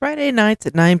Friday nights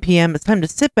at 9 p.m., it's time to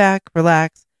sit back,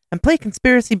 relax, and play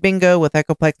Conspiracy Bingo with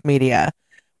Echoplex Media.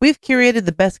 We've curated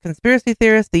the best conspiracy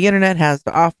theorists the internet has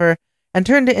to offer and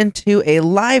turned it into a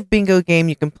live bingo game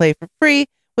you can play for free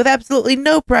with absolutely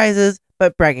no prizes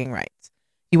but bragging rights.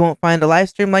 You won't find a live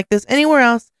stream like this anywhere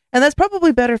else, and that's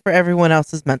probably better for everyone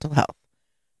else's mental health.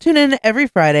 Tune in every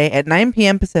Friday at 9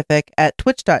 p.m. Pacific at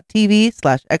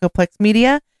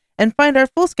twitch.tv/EchoplexMedia and find our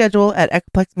full schedule at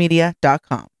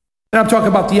echoplexmedia.com. And I'm talking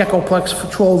about the Echoplex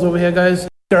trolls over here, guys.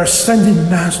 They're ascended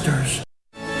masters.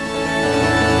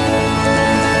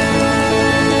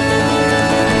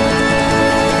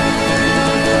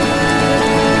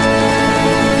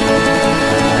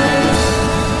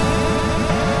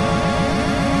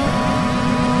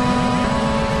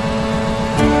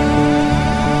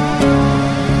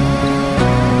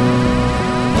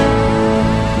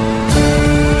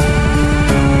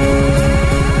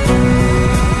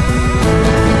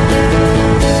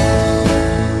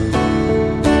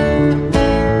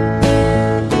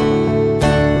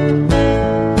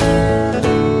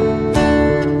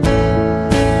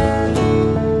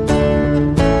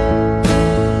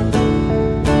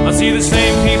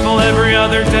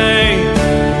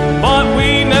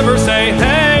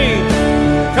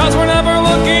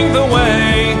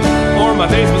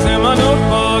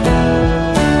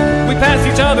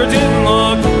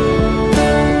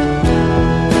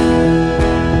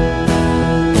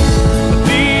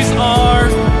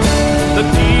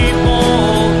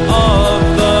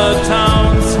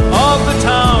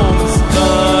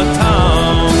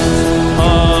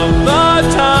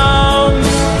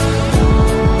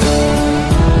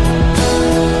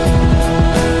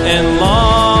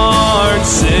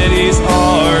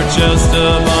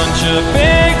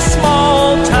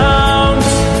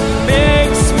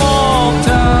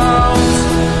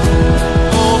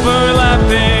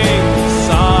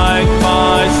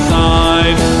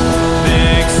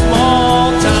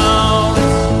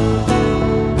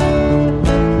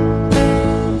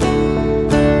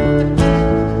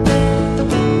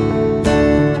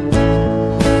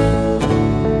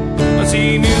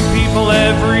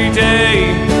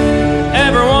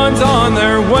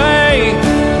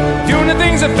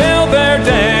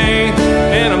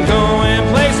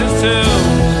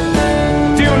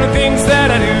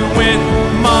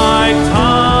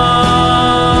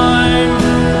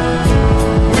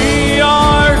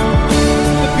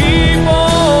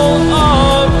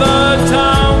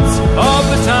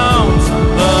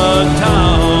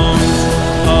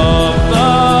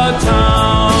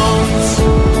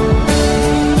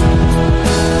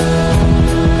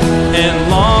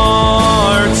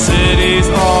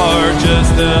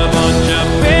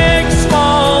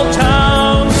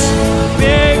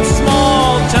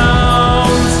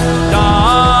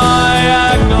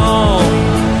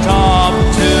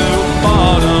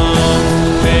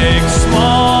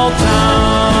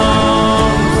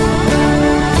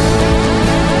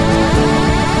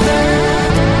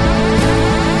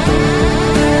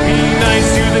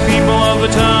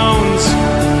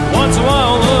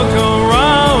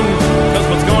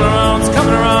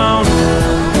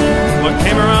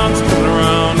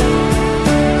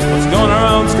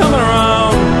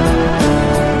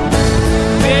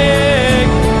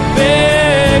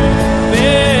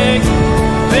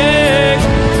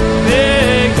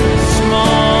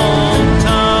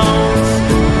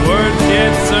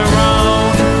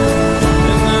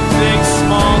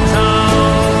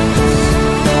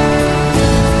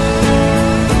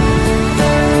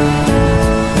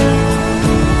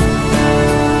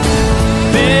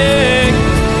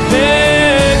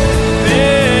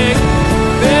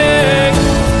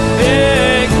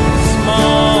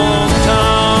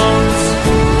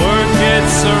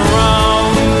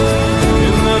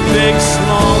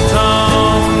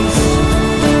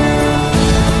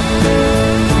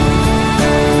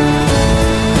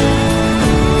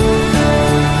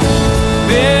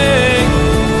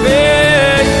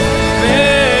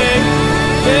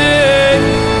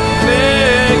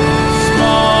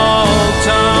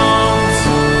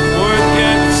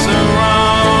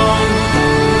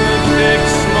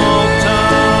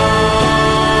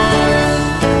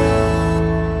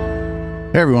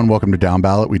 Welcome to Down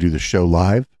Ballot. We do the show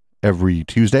live every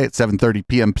Tuesday at 7:30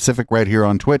 p.m. Pacific right here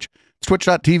on Twitch. It's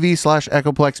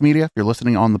twitch.tv/EchoplexMedia. If you're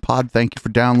listening on the pod, thank you for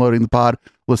downloading the pod,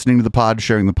 listening to the pod,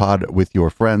 sharing the pod with your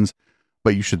friends.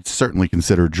 But you should certainly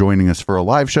consider joining us for a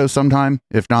live show sometime.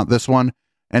 If not this one,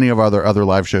 any of our other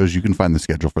live shows, you can find the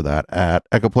schedule for that at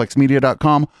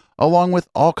echoplexmedia.com, along with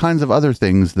all kinds of other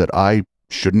things that I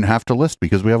shouldn't have to list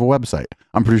because we have a website.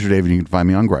 I'm Producer Dave, and you can find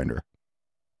me on Grindr.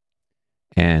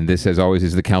 And this, as always,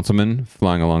 is the Councilman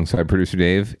flying alongside producer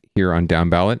Dave here on Down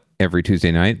Ballot every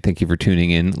Tuesday night. Thank you for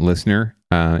tuning in, listener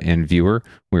and viewer.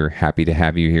 We're happy to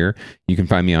have you here. You can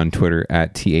find me on Twitter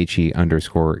at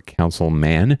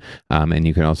THE_councilman. And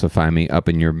you can also find me up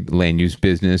in your land use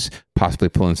business, possibly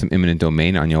pulling some eminent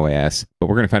domain on your ass. But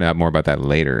we're going to find out more about that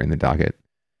later in the docket.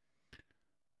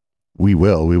 We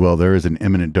will. There is an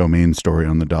eminent domain story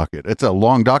on the docket. It's a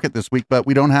long docket this week, but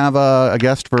we don't have a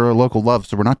guest for local love,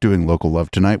 so we're not doing local love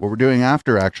tonight. What we're doing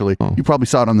after, actually, you probably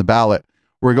saw it on the ballot.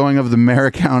 We're going over the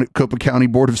Maricopa County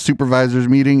Board of Supervisors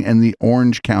meeting and the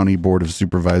Orange County Board of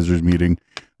Supervisors meeting.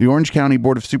 The Orange County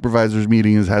Board of Supervisors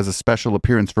meeting has a special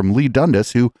appearance from Lee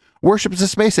Dundas, who worships a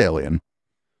space alien.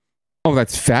 Oh,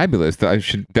 that's fabulous. I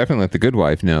should definitely let the good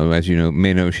wife know. As you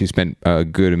may know, she spent a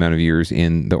good amount of years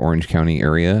in the Orange County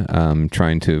area,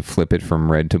 trying to flip it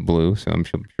from red to blue. So I'm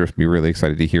sure she'll be really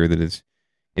excited to hear that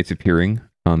it's appearing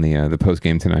on the post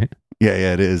game tonight.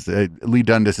 Yeah, it is. Lee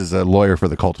Dundas is a lawyer for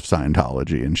the cult of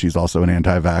Scientology, and she's also an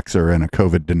anti-vaxxer and a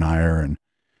COVID denier and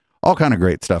all kind of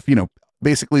great stuff.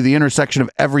 Basically the intersection of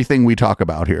everything we talk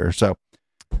about here. So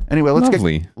anyway,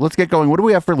 let's get going. What do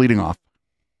we have for leading off?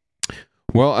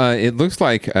 Well, it looks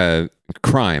like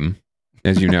crime,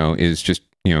 as you know, is just,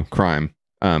 crime.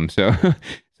 So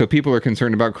people are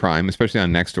concerned about crime, especially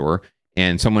on Nextdoor.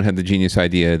 And someone had the genius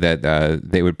idea that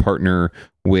they would partner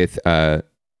with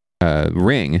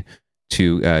Ring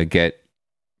to get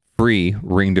free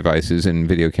Ring devices and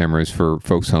video cameras for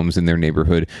folks' homes in their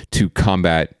neighborhood to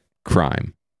combat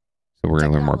crime. So we're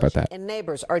going to learn more about that. And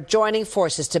neighbors are joining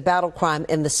forces to battle crime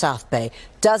in the South Bay.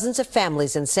 Dozens of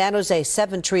families in San Jose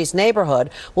Seven Trees neighborhood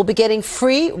will be getting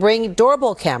free Ring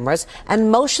doorbell cameras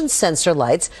and motion sensor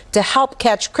lights to help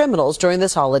catch criminals during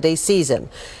this holiday season.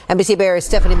 NBC Bay Area's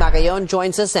Stephanie Magallon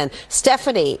joins us. And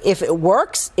Stephanie, if it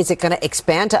works, is it going to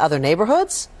expand to other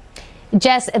neighborhoods?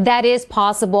 Jess, that is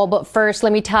possible. But first,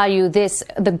 let me tell you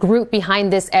the group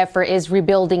behind this effort is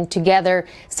Rebuilding Together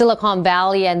Silicon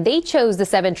Valley, and they chose the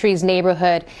Seven Trees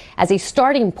neighborhood as a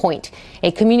starting point.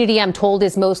 A community I'm told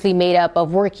is mostly made up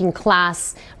of working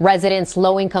class residents,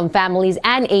 low income families,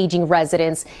 and aging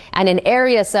residents, and an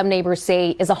area some neighbors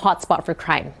say is a hotspot for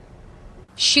crime.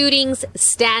 Shootings,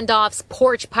 standoffs,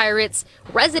 porch pirates.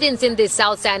 Residents in this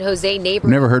South San Jose neighborhood.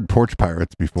 Never heard porch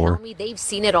pirates before. Tell me they've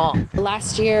seen it all.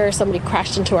 Last year, somebody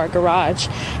crashed into our garage,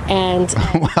 and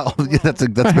well, that's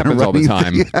been happens all the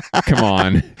time. Yeah. Come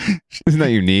on, isn't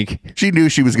that unique? She knew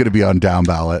she was going to be on Down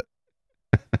Ballot.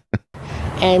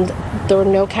 And there were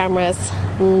no cameras.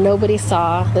 Nobody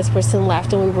saw. This person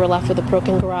left, and we were left with a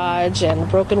broken garage and a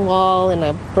broken wall and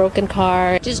a broken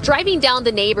car. Just driving down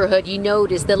the neighborhood, you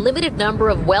notice the limited number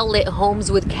of well-lit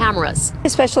homes with cameras.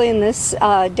 Especially in this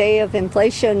day of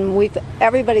inflation,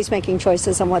 everybody's making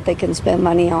choices on what they can spend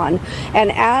money on.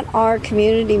 And at our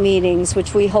community meetings,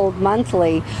 which we hold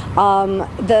monthly,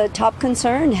 the top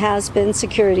concern has been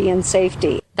security and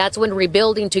safety. That's when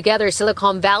Rebuilding Together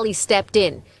Silicon Valley stepped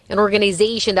in, an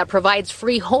organization that provides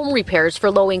free home repairs for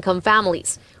low-income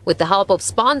families. With the help of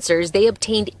sponsors, they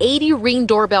obtained 80 Ring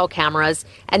doorbell cameras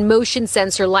and motion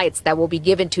sensor lights that will be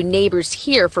given to neighbors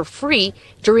here for free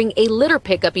during a litter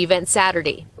pickup event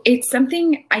Saturday. It's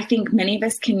something I think many of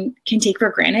us can take for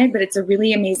granted, but it's a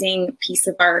really amazing piece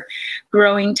of our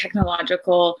growing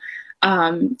technological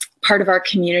part of our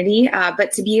community.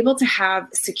 But to be able to have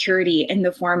security in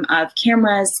the form of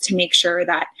cameras to make sure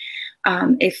that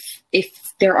if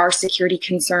there are security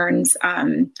concerns,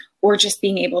 or just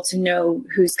being able to know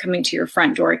who's coming to your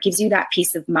front door, it gives you that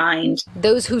peace of mind.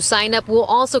 Those who sign up will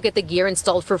also get the gear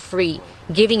installed for free,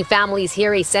 giving families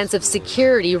here a sense of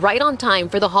security right on time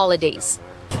for the holidays.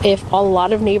 If a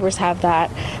lot of neighbors have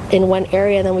that in one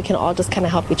area, then we can all just kind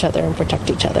of help each other and protect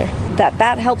each other.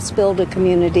 That helps build a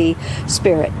community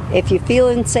spirit. If you're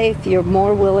feeling safe, you're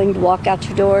more willing to walk out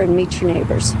your door and meet your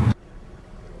neighbors.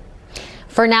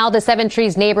 For now, the Seven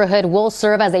Trees neighborhood will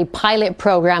serve as a pilot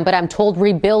program, but I'm told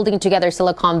Rebuilding Together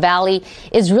Silicon Valley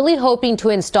is really hoping to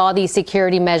install these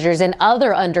security measures in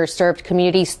other underserved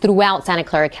communities throughout Santa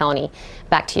Clara County.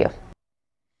 Back to you.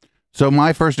 So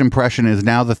my first impression is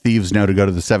now the thieves know to go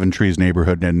to the Seven Trees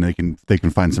neighborhood and they can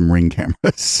find some Ring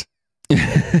cameras.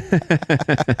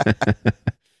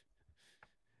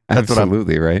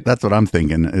 Absolutely, right? That's what I'm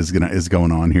thinking is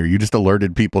going on here. You just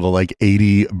alerted people to like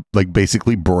 80 like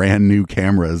basically brand new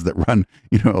cameras that run,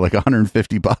 like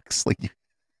 $150. Like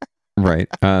right.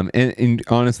 And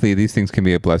honestly, these things can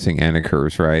be a blessing and a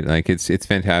curse, right? Like it's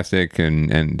fantastic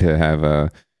and to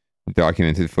have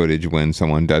documented footage when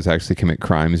someone does actually commit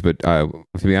crimes. But to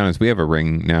be honest, we have a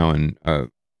Ring now, and the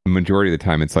majority of the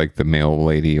time it's like the mail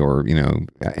lady or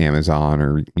Amazon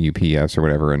or UPS or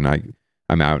whatever, and I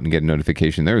I'm out and get a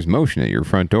notification. There's motion at your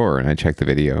front door, and I check the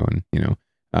video, and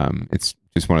it's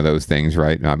just one of those things,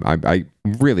 right? I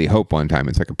really hope one time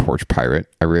it's like a porch pirate.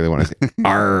 I really want to say,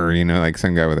 "Arr," like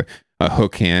some guy with a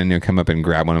hook hand, come up and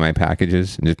grab one of my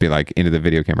packages and just be like into the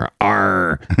video camera,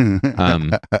 "Arr."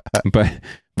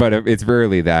 But it's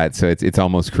rarely that. So it's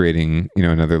almost creating,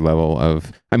 another level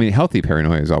of, healthy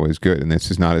paranoia is always good. And this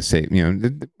is not a safe,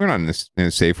 we're not in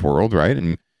a safe world, right?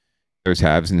 And there's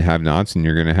haves and have-nots, and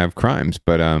you're going to have crimes.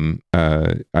 But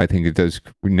I think it does,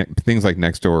 things like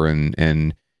Nextdoor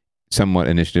and somewhat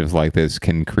initiatives like this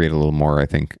can create a little more, I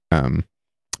think,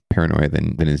 paranoia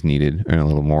than is needed, and a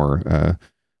little more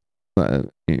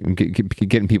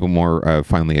getting people more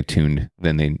finely attuned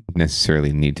than they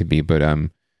necessarily need to be. But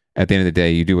at the end of the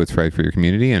day, you do what's right for your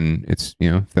community, and it's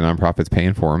if the nonprofit's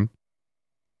paying for them,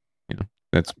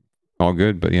 that's all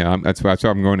good. But yeah, that's why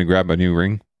I'm going to grab a new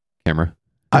Ring camera.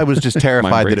 I was just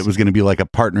terrified that it was going to be like a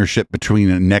partnership between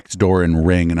a Nextdoor and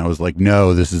Ring, and I was like,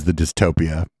 no, this is the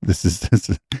dystopia. This is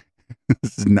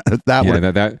not, that would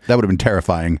have been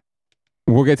terrifying.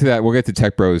 We'll get to that. We'll get to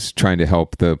Tech Bros trying to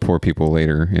help the poor people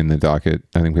later in the docket.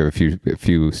 I think we have a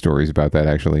few stories about that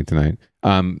actually tonight.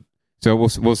 So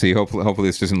we'll see. Hopefully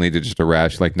this doesn't lead to just a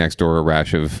rash like Nextdoor, a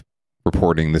rash of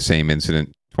reporting the same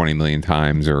incident 20 million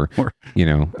times, or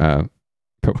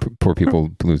poor people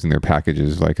losing their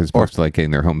packages, like as opposed to like getting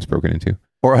their homes broken into.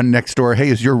 Or on Nextdoor, hey,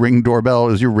 is your Ring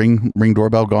doorbell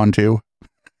doorbell gone too?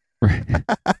 Right.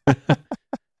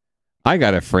 I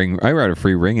got a free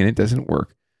Ring and it doesn't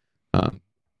work.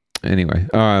 Anyway,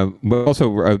 but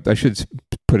also I should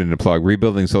put in a plug.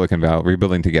 Rebuilding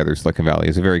Together Silicon Valley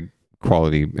is a very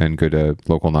quality and good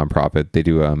local nonprofit. They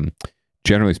do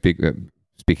generally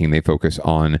speaking, they focus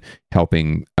on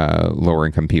helping lower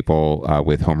income people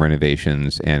with home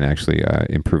renovations and actually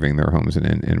improving their homes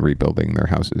and rebuilding their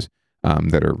houses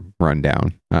that are run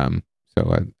down.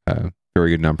 So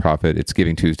very good nonprofit. It's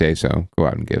Giving Tuesday, so go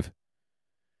out and give.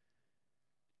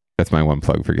 That's my one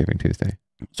plug for Giving Tuesday.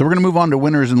 So we're going to move on to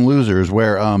winners and losers,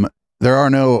 where there are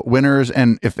no winners,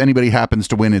 and if anybody happens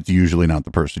to win, it's usually not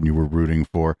the person you were rooting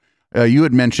for. You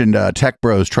had mentioned Tech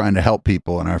Bros trying to help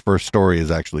people, and our first story is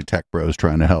actually Tech Bros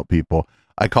trying to help people.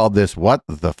 I called this "What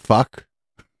the fuck?"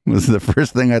 was the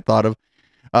first thing I thought of.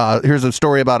 Here's a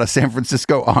story about a San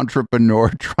Francisco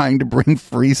entrepreneur trying to bring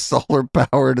free solar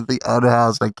power to the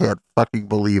unhoused. I can't fucking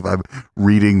believe I'm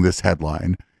reading this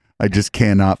headline. I just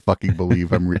cannot fucking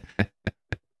believe I'm reading.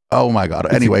 Oh my God.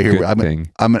 Anyway, here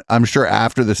I'm sure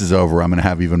after this is over, I'm going to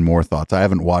have even more thoughts. I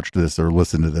haven't watched this or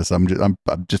listened to this. I'm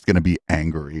just going to be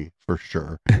angry for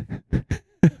sure.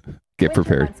 Get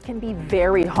prepared. Winter months can be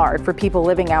very hard for people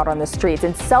living out on the streets,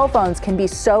 and cell phones can be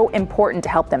so important to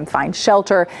help them find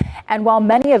shelter. And while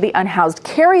many of the unhoused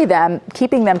carry them,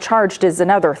 keeping them charged is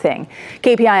another thing.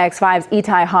 KPIX5's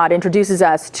Itai Hod introduces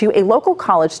us to a local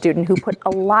college student who put a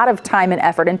lot of time and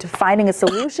effort into finding a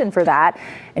solution for that.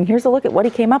 And here's a look at what he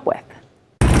came up with.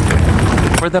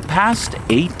 For the past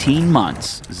 18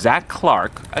 months, Zach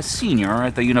Clark, a senior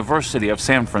at the University of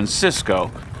San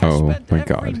Francisco, spent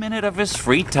every minute of his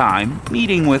free time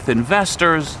meeting with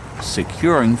investors,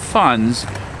 securing funds,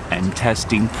 and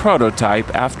testing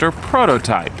prototype after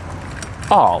prototype,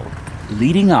 all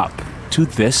leading up to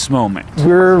this moment.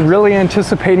 We're really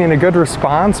anticipating a good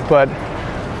response, but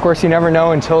of course you never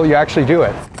know until you actually do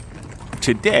it.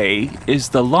 Today is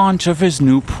the launch of his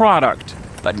new product.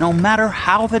 But no matter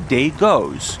how the day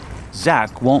goes,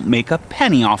 Zach won't make a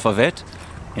penny off of it.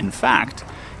 In fact,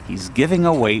 he's giving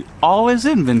away all his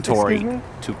inventory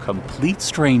to complete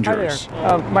strangers.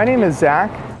 Hi there. My name is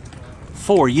Zach.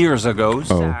 4 years ago,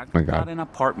 Zach got an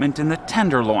apartment in the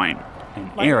Tenderloin,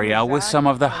 an area with some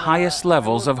of the highest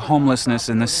levels of homelessness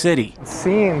in the city.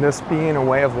 Seeing this being a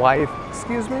way of life,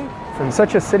 from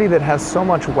such a city that has so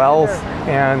much wealth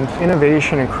and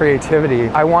innovation and creativity,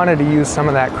 I wanted to use some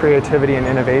of that creativity and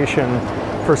innovation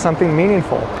for something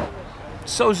meaningful.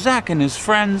 So Zach and his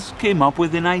friends came up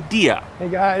with an idea. Hey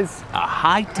guys. A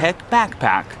high-tech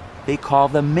backpack they call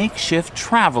the Makeshift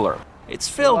Traveler. It's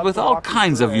filled with all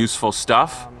kinds of useful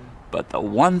stuff, but the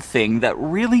one thing that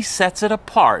really sets it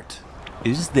apart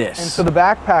is this. And so the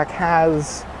backpack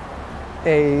has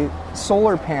a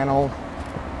solar panel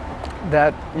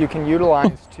that you can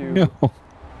utilize to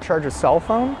charge a cell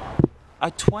phone.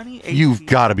 A 2018. You've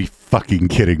got to be fucking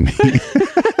kidding me.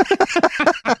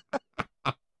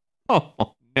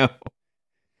 Oh no.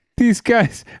 These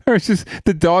guys are just,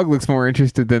 the dog looks more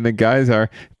interested than the guys are.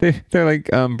 They're like,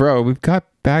 bro, we've got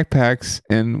backpacks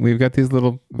and we've got these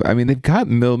little, they've got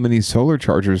mini solar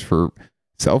chargers for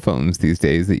cell phones these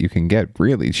days that you can get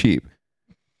really cheap.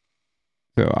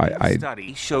 So A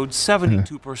study showed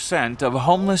 72% of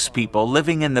homeless people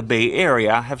living in the Bay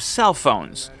Area have cell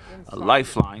phones, a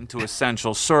lifeline to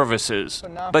essential services.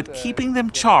 But keeping them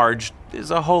charged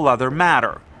is a whole other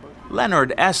matter.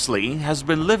 Leonard Esley has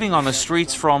been living on the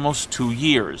streets for almost 2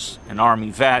 years. An Army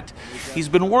vet, he's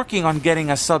been working on getting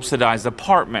a subsidized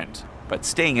apartment, but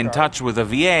staying in touch with the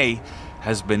VA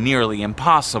has been nearly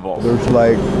impossible. There's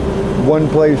like one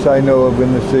place I know of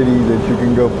in the city that you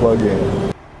can go plug in.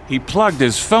 He plugged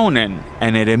his phone in,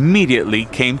 and it immediately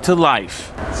came to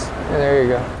life. There you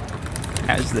go.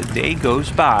 As the day goes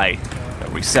by, the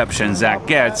reception Zach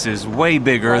gets is way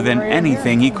bigger than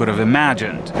anything he could have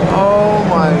imagined. Oh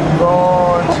my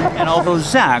God. And although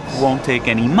Zach won't take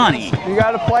any money, You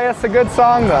got to play us a good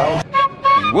song, though.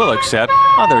 he will accept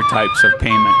other types of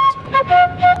payment.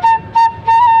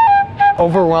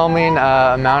 Overwhelming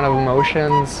amount of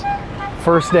emotions.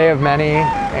 First day of many,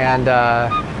 and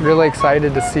really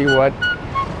excited to see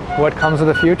what comes of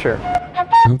the future.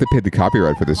 I hope they paid the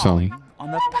copyright for this song.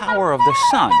 On the power of the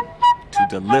sun to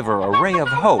deliver a ray of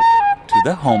hope to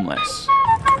the homeless.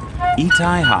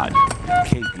 Itai Had,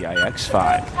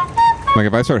 KPIX5. Like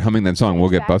if I start humming that song, we'll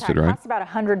get busted, right? It's about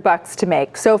 $100 to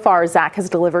make. So far, Zach has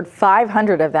delivered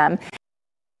 500 of them.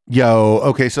 Yo,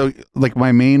 okay, so like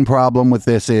my main problem with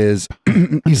this is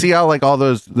you see how like all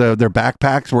those their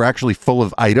backpacks were actually full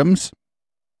of items?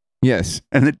 Yes.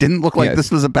 And it didn't look like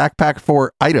this was a backpack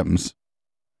for items.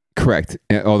 Correct.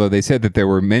 Although they said that there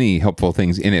were many helpful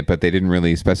things in it, but they didn't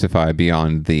really specify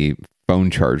beyond the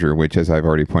phone charger, which, as I've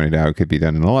already pointed out, could be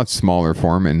done in a lot smaller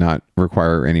form and not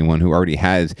require anyone who already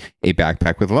has a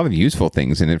backpack with a lot of useful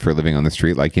things in it for living on the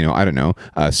street, like, I don't know,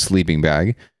 a sleeping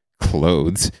bag,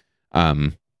 clothes,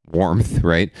 warmth,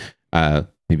 right?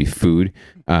 Maybe food.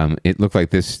 It looked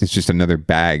like this is just another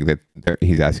bag that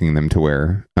he's asking them to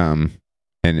wear,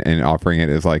 and offering it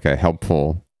as like a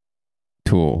helpful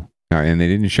tool. And they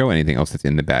didn't show anything else that's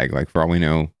in the bag. Like for all we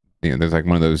know, there's like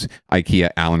one of those IKEA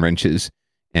Allen wrenches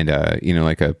and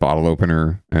like a bottle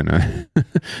opener and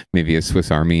maybe a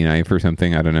Swiss Army knife or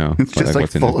something. I don't know. It's just like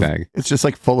what's in this bag. It's just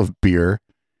like full of beer.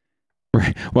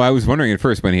 Right. Well, I was wondering at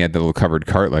first when he had the little covered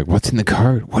cart, like, what's in the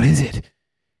cart? What is it?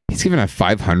 He's giving out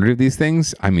 500 of these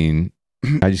things. I mean,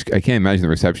 I can't imagine the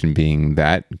reception being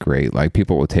that great. Like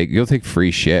you'll take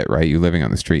free shit, right? You living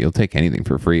on the street, you'll take anything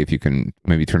for free if you can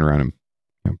maybe turn around and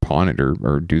pawn it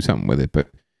or do something with it. But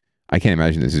I can't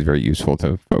imagine this is very useful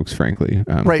to folks, frankly.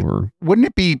 Right. Wouldn't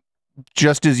it be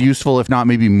just as useful, if not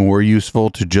maybe more useful,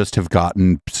 to just have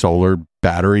gotten solar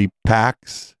battery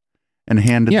packs and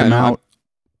handed them out?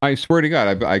 I swear to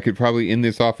God, I could probably, in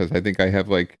this office, I think I have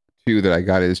like 2 that I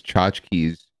got as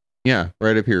tchotchkes. Yeah,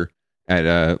 right up here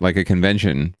at like a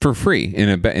convention for free in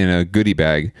a goodie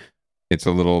bag. It's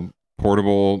a little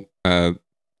portable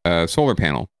solar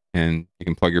panel, and you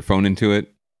can plug your phone into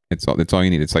it. It's all you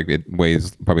need. It's like it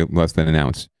weighs probably less than an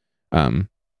ounce, and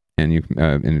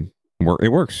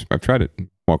it works. I've tried it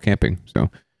while camping. So,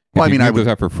 well, I mean, I would those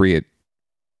out for free.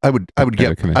 I would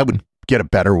get a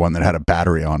better one that had a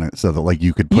battery on it, so that like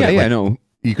you could put I know.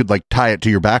 You could like tie it to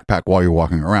your backpack while you're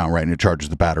walking around, right? And it charges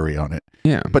the battery on it.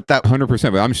 Yeah, but that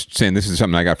 100%. But I'm just saying this is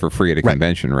something I got for free at a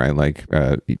convention, right? Like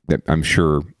I'm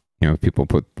sure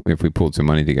if we pulled some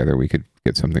money together, we could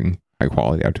get something high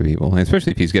quality out to people, and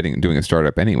especially if he's doing a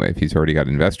startup anyway. If he's already got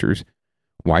investors,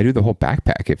 why do the whole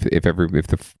backpack if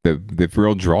the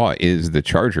real draw is the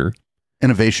charger?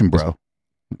 Innovation, bro.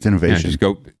 It's innovation. Yeah, just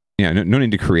go. Yeah, no need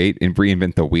to create and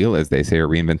reinvent the wheel, as they say, or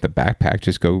reinvent the backpack.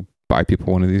 Just go buy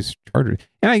people one of these chargers.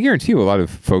 And I guarantee you a lot of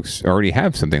folks already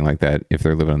have something like that if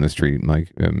they're living on the street.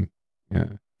 Like, if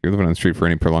you're living on the street for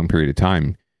any prolonged period of time,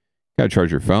 you got to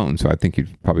charge your phone. So I think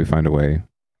you'd probably find a way,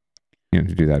 to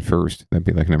do that first. That'd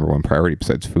be like number one priority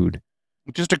besides food.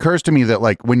 It just occurs to me that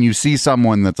like when you see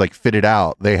someone that's like fitted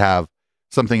out, they have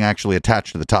something actually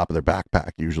attached to the top of their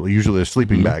backpack. Usually their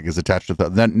sleeping bag is attached to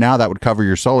then now that would cover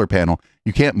your solar panel.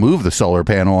 You can't move the solar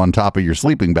panel on top of your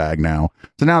sleeping bag now.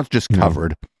 So now it's just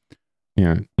covered.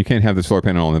 Yeah. You can't have the solar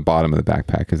panel on the bottom of the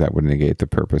backpack because that would negate the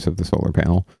purpose of the solar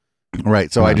panel.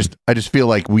 Right. So I just feel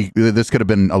like this could have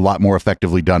been a lot more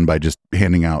effectively done by just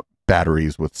handing out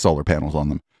batteries with solar panels on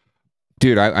them.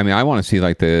 Dude, I mean, I want to see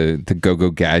like the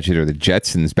Go-Go Gadget or the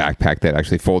Jetsons backpack that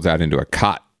actually folds out into a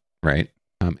cot, right?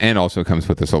 And also comes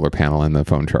with the solar panel and the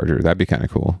phone charger. That'd be kind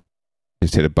of cool.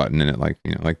 Just hit a button and it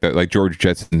like George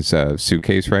Jetson's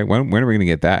suitcase, right? When are we going to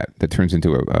get that turns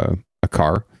into a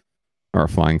car or a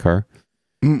flying car?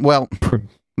 Well, pretty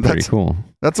cool.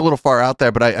 That's a little far out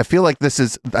there, but I feel like this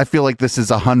is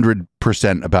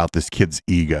 100% about this kid's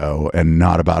ego and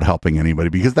not about helping anybody,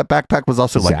 because that backpack was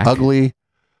also like ugly.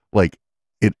 Like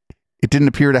it didn't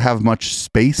appear to have much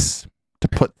space to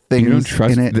put things You don't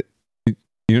trust in it.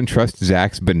 You don't trust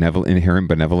Zach's inherent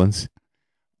benevolence?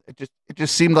 It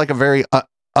just seemed like a very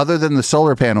other than the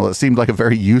solar panel, it seemed like a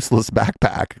very useless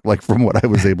backpack, like from what I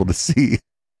was able to see.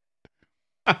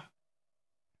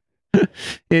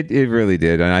 It really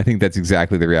did, and I think that's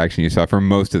exactly the reaction you saw from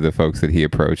most of the folks that he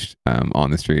approached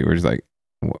on the street. We're just like,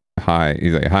 "Hi,"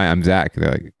 he's like, "Hi, I'm Zach."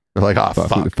 They're like, "Oh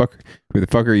fuck, who the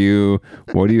fuck are you?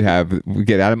 What do you have?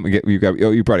 Get out of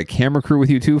you brought a camera crew with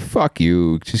you too? Fuck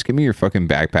you! Just give me your fucking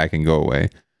backpack and go away."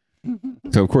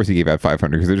 So of course he gave out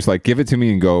 500 because they're just like, "Give it to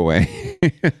me and go away."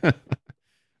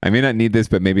 I may not need this,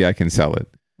 but maybe I can sell it.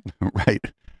 Right?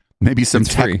 Maybe some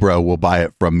tech bro will buy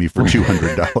it from me for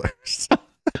 $200.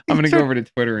 I'm gonna go over to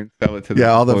Twitter and sell it to the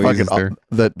all the fucking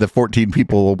the 14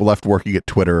 people left working at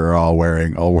Twitter are all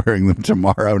wearing them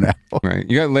tomorrow now. Right,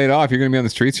 you got laid off. You're gonna be on the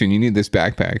streets soon. You need this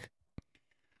backpack.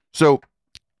 So,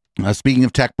 speaking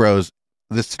of tech bros,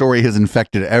 this story has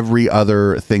infected every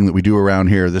other thing that we do around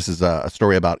here. This is a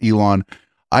story about Elon.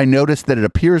 I noticed that it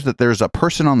appears that there's a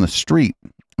person on the street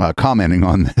commenting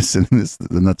on this, and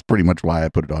that's pretty much why I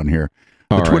put it on here.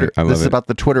 This is about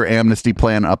the Twitter amnesty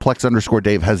plan.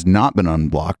 Plex_Dave has not been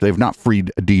unblocked. They've not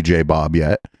freed DJ Bob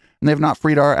yet, and they've not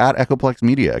freed our @Echoplex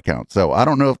Media account. So I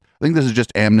don't know. I think this is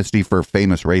just amnesty for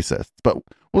famous racists, but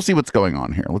we'll see what's going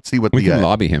on here. Let's see what we can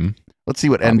lobby him. Let's see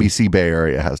what NBC Bay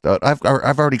Area has. I've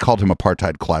already called him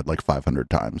apartheid Clyde like 500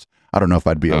 times. I don't know if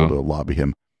I'd be able to lobby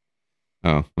him.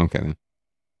 Oh, okay then.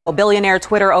 Billionaire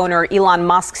Twitter owner Elon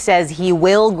Musk says he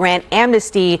will grant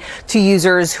amnesty to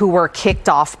users who were kicked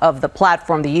off of the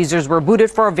platform. The users were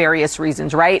booted for various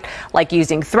reasons, right? Like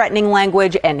using threatening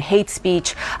language and hate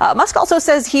speech. Musk also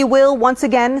says he will once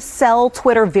again sell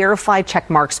Twitter verified check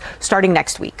marks starting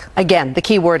next week. Again, the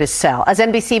key word is sell. As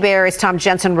NBC Bay Area's Tom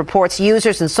Jensen reports,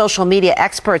 users and social media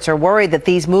experts are worried that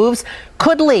these moves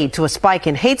could lead to a spike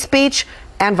in hate speech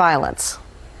and violence.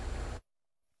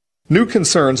 New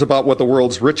concerns about what the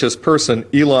world's richest person,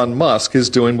 Elon Musk, is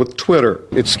doing with Twitter.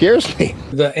 It scares me.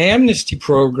 The amnesty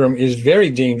program is very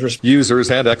dangerous.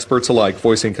 Users and experts alike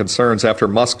voicing concerns after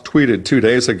Musk tweeted 2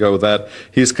 days ago that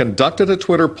he's conducted a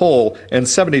Twitter poll and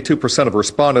 72% of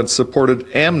respondents supported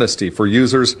amnesty for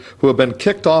users who have been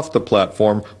kicked off the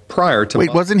platform prior to.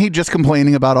 Wait, wasn't he just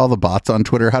complaining about all the bots on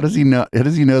Twitter? How does he know? How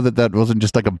does he know that wasn't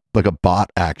just like a bot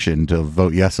action to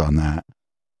vote yes on that?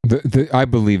 I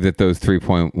believe that those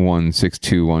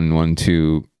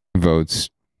 3.162112 votes,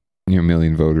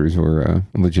 million voters were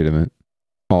legitimate.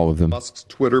 All of them. Musk's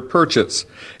Twitter purchase.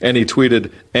 And he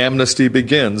tweeted, amnesty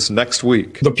begins next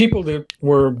week. The people that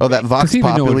were... Oh, that Vox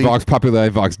Populi. Know what Vox Populi,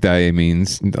 Vox Dei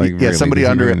means. Somebody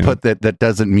under it put that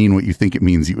doesn't mean what you think it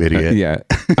means, you idiot. Yeah.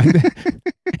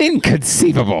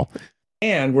 Inconceivable.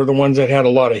 And were the ones that had a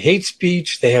lot of hate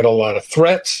speech. They had a lot of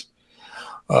threats.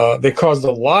 They caused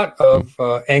a lot of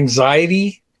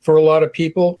anxiety for a lot of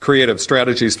people. Creative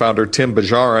Strategies founder Tim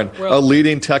Bajarin, a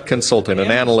leading tech consultant and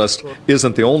analyst,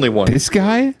 isn't the only one. This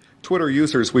guy? Twitter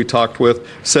users we talked with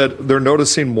said they're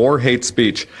noticing more hate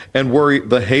speech and worry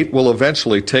the hate will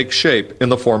eventually take shape in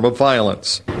the form of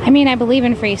violence. I mean, I believe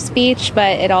in free speech,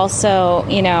 but it also,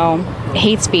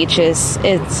 hate speech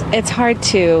it's hard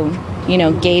to,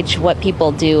 gauge what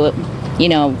people do,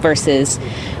 versus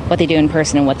what they do in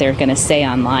person and what they're going to say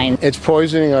online. It's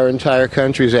poisoning our entire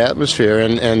country's atmosphere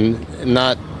and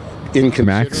not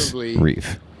inconsiderably. Max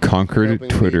Reef, Concord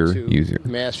Twitter user.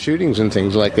 Mass shootings and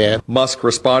things like that. Musk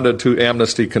responded to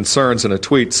amnesty concerns in a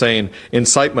tweet saying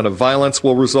incitement of violence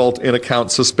will result in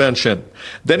account suspension.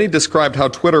 Then he described how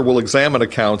Twitter will examine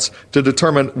accounts to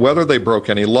determine whether they broke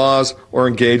any laws or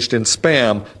engaged in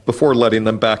spam before letting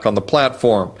them back on the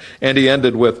platform. And he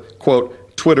ended with, quote,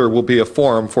 Twitter will be a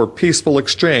forum for peaceful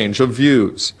exchange of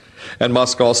views. And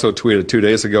Musk also tweeted 2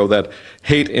 days ago that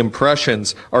hate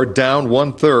impressions are down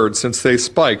 1/3 since they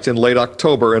spiked in late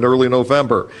October and early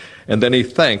November. And then he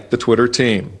thanked the Twitter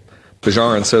team.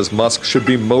 Bajarin says Musk should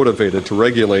be motivated to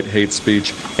regulate hate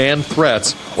speech and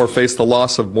threats or face the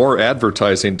loss of more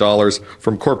advertising dollars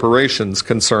from corporations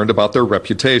concerned about their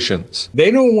reputations.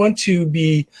 They don't want to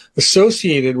be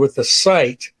associated with a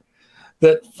site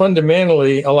that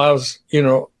fundamentally allows,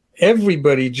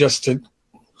 everybody just to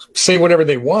say whatever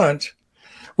they want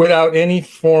without any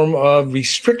form of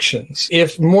restrictions.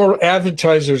 If more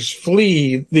advertisers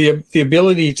flee, the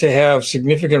ability to have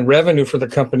significant revenue for the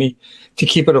company to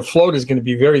keep it afloat is going to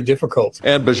be very difficult.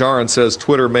 And Bajarin says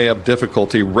Twitter may have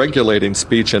difficulty regulating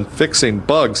speech and fixing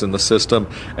bugs in the system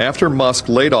after Musk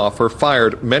laid off or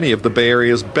fired many of the Bay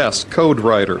Area's best code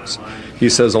writers. He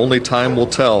says only time will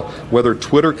tell whether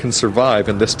Twitter can survive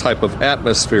in this type of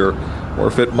atmosphere or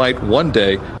if it might one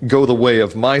day go the way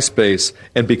of MySpace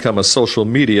and become a social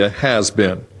media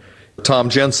has-been. Tom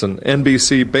Jensen,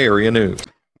 NBC Bay Area News.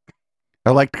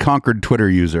 I liked Concord Twitter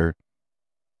user.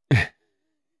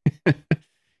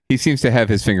 He seems to have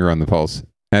his finger on the pulse,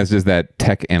 as does that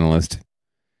tech analyst.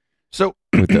 So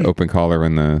with the open collar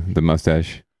and the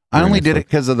mustache. I only did it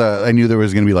because of I knew there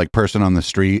was going to be like person on the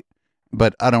street,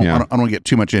 but I don't get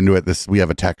too much into it. We have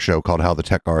a tech show called How the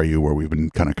Tech Are You, where we've been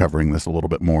kind of covering this a little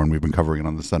bit more, and we've been covering it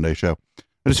on the Sunday show.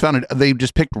 I just found they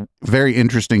just picked very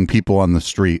interesting people on the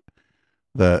street.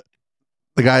 The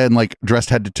guy in like dressed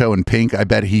head to toe in pink, I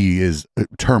bet he is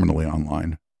terminally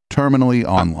online.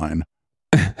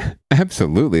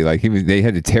 Absolutely. Like they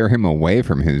had to tear him away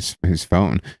from his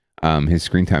phone. His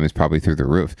screen time is probably through the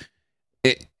roof.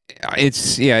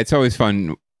 It's always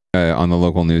fun on the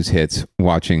local news hits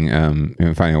watching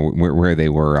and finding out where they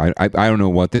were. I don't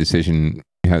know how the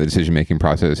decision making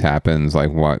process happens,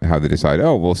 like how they decide,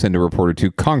 we'll send a reporter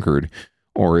to Concord,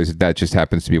 or is it that just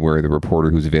happens to be where the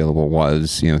reporter who's available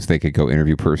was, so they could go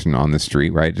interview person on the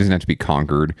street, right? It doesn't have to be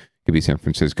Concord. It could be San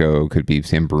Francisco, could be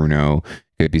San Bruno,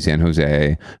 could be San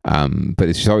Jose. But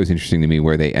it's just always interesting to me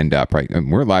where they end up, right?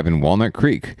 We're live in Walnut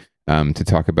Creek to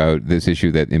talk about this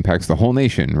issue that impacts the whole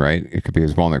nation, right? It could be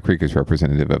because Walnut Creek is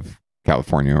representative of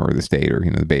California or the state or,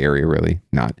 the Bay Area, really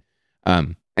not.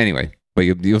 Anyway, but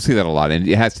you'll see that a lot. And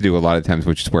it has to do a lot of times,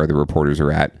 which is where the reporters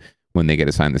are at when they get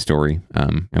assigned the story,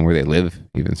 and where they live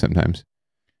even sometimes.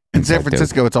 In San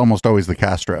Francisco, it's almost always the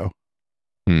Castro.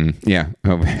 Yeah.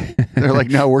 They're like,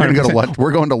 no, we're going to go to lunch.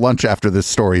 We're going to lunch after this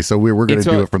story. So we're going to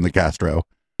do it from the Castro.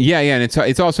 Yeah. And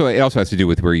it also has to do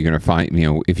with where you're going to find,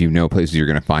 if you know places you're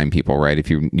going to find people, right? If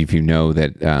you know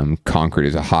that Concord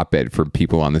is a hotbed for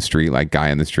people on the street, like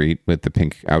guy on the street with the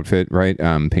pink outfit, right?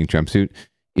 Pink jumpsuit.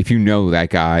 If you know that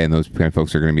guy and those kind of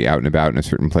folks are going to be out and about in a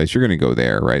certain place, you're going to go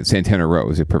there, right? Santana Row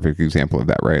is a perfect example of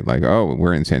that, right? Like,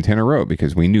 we're in Santana Row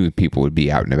because we knew people would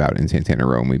be out and about in Santana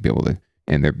Row, and we'd be able to,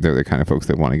 and they're the kind of folks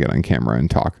that want to get on camera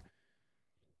and talk.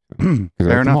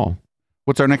 Fair enough.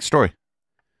 What's our next story?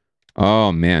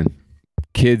 Oh, man.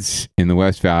 Kids in the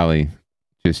West Valley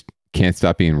just can't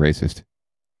stop being racist.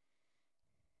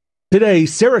 Today,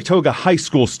 Saratoga High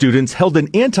School students held an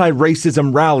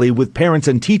anti-racism rally with parents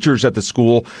and teachers at the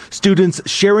school, students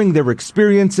sharing their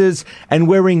experiences and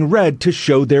wearing red to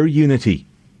show their unity.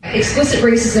 Explicit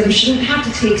racism shouldn't have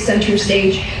to take center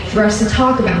stage for us to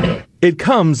talk about it. It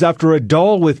comes after a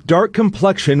doll with dark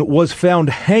complexion was found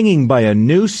hanging by a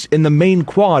noose in the main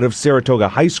quad of Saratoga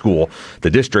High School. The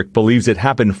district believes it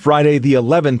happened Friday the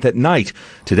 11th at night.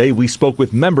 Today we spoke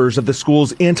with members of the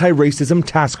school's anti-racism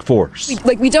task force.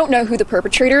 We don't know who the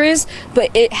perpetrator is,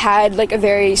 but it had a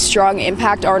very strong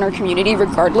impact on our community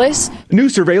regardless. New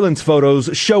surveillance photos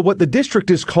show what the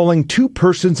district is calling two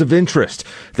persons of interest.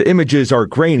 The images are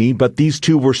grainy, but these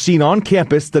two were seen on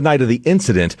campus the night of the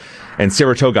incident. And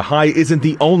Saratoga High isn't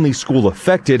the only school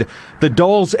affected. The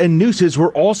dolls and nooses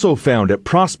were also found at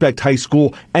Prospect High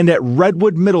School and at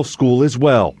Redwood Middle School as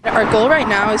well. Our goal right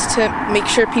now is to make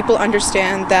sure people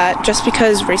understand that just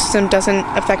because racism doesn't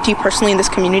affect you personally in this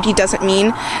community doesn't mean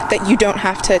that you don't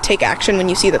have to take action when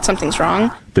you see that something's wrong.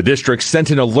 The district sent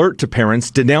an alert to parents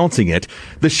denouncing it.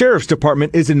 The sheriff's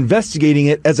department is investigating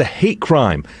it as a hate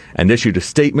crime and issued a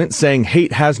statement saying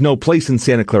hate has no place in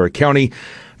Santa Clara County.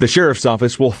 The sheriff's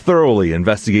office will thoroughly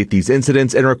investigate these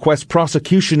incidents and request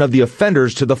prosecution of the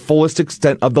offenders to the fullest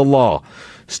extent of the law.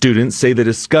 Students say the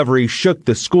discovery shook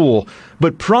the school,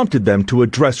 but prompted them to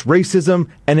address racism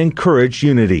and encourage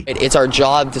unity. It's our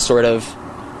job to sort of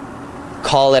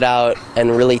call it out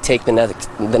and really take the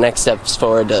next steps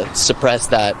forward to suppress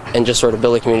that and just sort of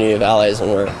build a community of allies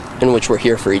in which we're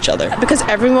here for each other. Because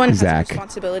everyone has a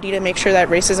responsibility to make sure that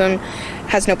racism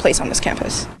has no place on this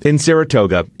campus. In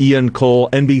Saratoga, Ian Cole,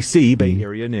 NBC Bay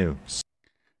Area News.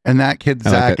 And that kid,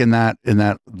 Zach, in that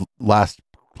last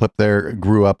clip there,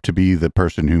 grew up to be the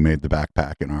person who made the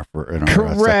backpack in our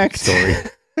Correct. Story.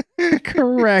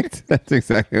 Correct. That's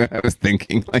exactly what I was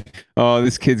thinking. Like,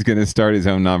 this kid's going to start his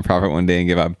own nonprofit one day and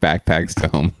give out backpacks to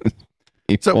homeless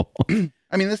people. So,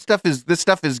 I mean, this stuff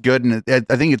is good, and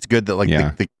I think it's good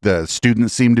that the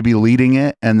students seem to be leading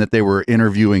it, and that they were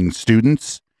interviewing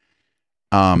students,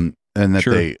 and that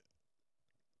they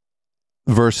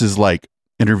versus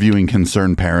interviewing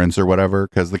concerned parents or whatever,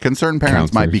 because the concerned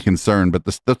parents might be concerned, but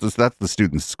that's the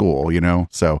student's school,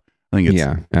 So I think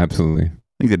it's absolutely.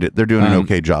 I think they're doing an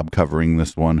okay job covering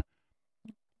this one.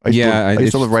 I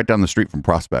used to live right down the street from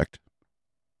Prospect.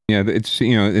 Yeah, it's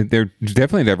they're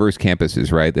definitely diverse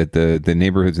campuses, right? That the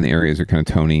neighborhoods and the areas are kind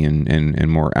of Tony and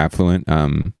more affluent,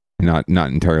 not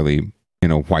entirely in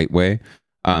a white way,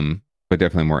 but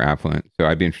definitely more affluent. So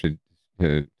I'd be interested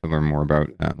to learn more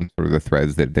about sort of the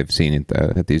threads that they've seen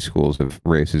at these schools of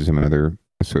racism and other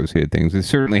associated things. It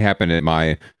certainly happened at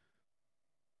my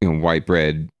white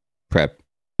bread prep,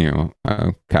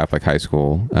 Catholic high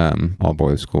school, all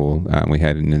boys school. We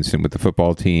had an incident with the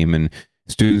football team, and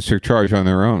students took charge on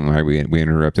their own. Right? We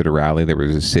interrupted a rally. There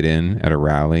was a sit-in at a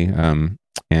rally,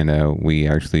 and we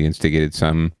actually instigated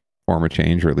some form of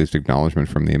change, or at least acknowledgement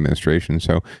from the administration.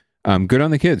 So, good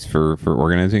on the kids for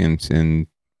organizing and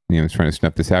trying to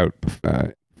snuff this out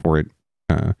before it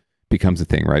becomes a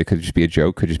thing. Right? It could just be a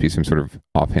joke. Could just be some sort of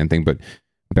offhand thing, but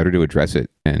better to address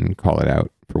it and call it out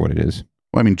for what it is.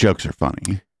 Well, I mean, jokes are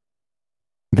funny.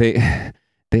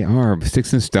 They are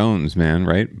sticks and stones, man,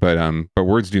 right? But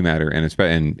words do matter,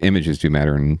 and images do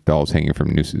matter, and bells hanging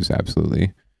from nooses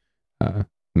absolutely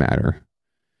matter.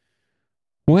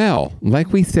 Well,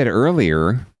 like we said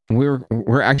earlier,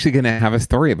 we're actually going to have a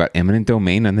story about eminent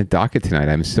domain on the docket tonight.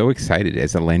 I'm so excited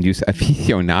as a land use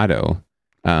aficionado.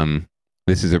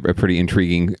 This is a pretty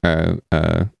intriguing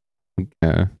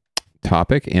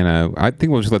topic, and I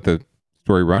think we'll just let the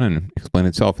story run and explain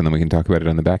itself, and then we can talk about it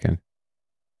on the back end.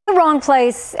 The wrong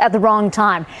place at the wrong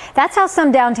time. That's how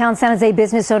some downtown San Jose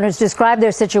business owners describe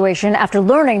their situation after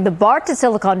learning the BART to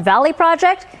Silicon Valley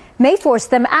project may force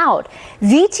them out.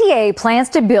 VTA plans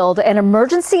to build an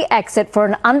emergency exit for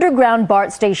an underground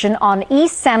BART station on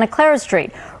East Santa Clara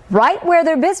Street, right where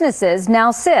their businesses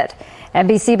now sit.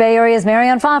 NBC Bay Area's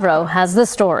Marianne Favreau has the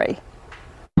story.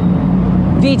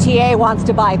 VTA wants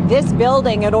to buy this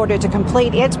building in order to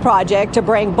complete its project to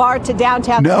bring BART to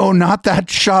downtown. No, not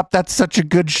that shop. That's such a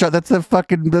good shop. That's that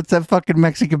fucking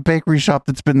Mexican bakery shop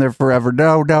that's been there forever.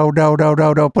 No.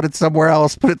 Put it somewhere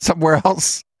else.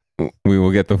 We will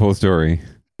get the full story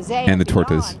and the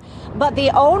tortas. But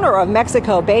the owner of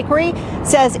Mexico Bakery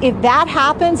says if that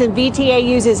happens and VTA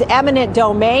uses eminent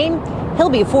domain,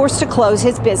 he'll be forced to close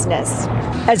his business.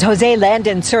 As Jose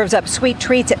Landon serves up sweet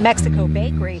treats at Mexico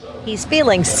Bakery, he's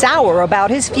feeling sour about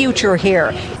his future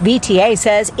here. VTA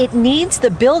says it needs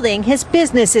the building his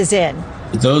business is in.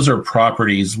 Those are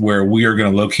properties where we are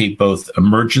going to locate both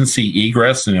emergency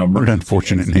egress and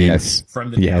unfortunate names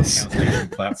from the downtown station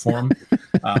platform,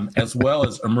 as well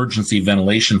as emergency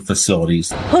ventilation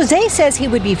facilities. Jose says he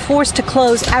would be forced to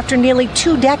close after nearly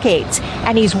 2 decades,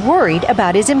 and he's worried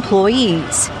about his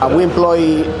employees. We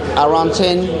employ around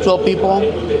 10, 12 people.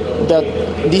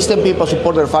 These 10 people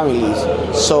support their families.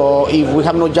 So if we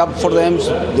have no job for them,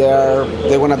 they're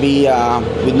going to be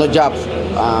with no job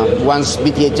once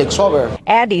VTA takes over.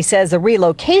 Andy says the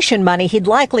relocation money he'd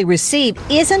likely receive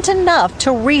isn't enough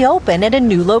to reopen at a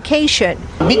new location.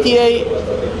 VTA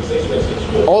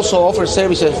also offers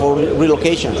services for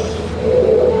relocation.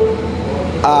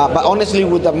 But honestly,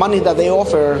 with the money that they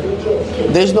offer,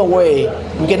 there's no way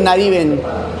we cannot even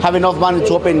have enough money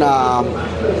to open a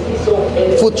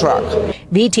food truck.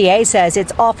 VTA says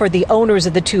it's offered the owners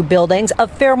of the 2 buildings a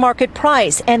fair market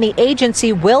price, and the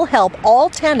agency will help all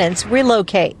tenants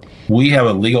relocate. We have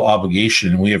a legal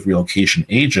obligation, and we have relocation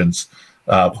agents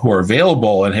who are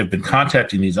available and have been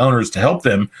contacting these owners to help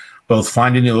them both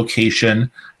find a new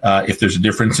location, if there's a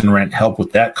difference in rent, help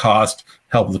with that cost,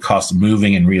 help with the cost of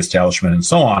moving and reestablishment and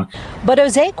so on. But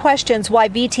Jose questions why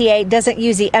VTA doesn't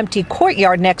use the empty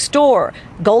courtyard next door.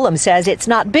 Golem says it's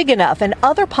not big enough, and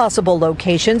other possible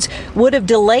locations would have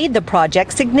delayed the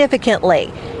project significantly.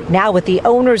 Now, with the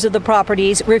owners of the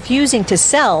properties refusing to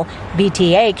sell,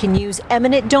 VTA can use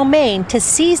eminent domain to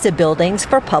seize the buildings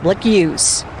for public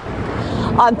use.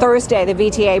 On Thursday, the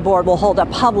VTA board will hold a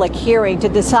public hearing to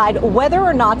decide whether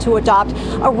or not to adopt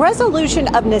a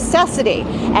resolution of necessity.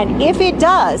 And if it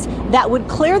does, that would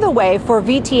clear the way for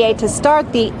VTA to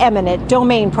start the eminent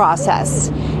domain process.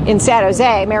 In San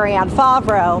Jose, Marianne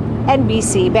Favreau,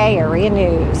 NBC Bay Area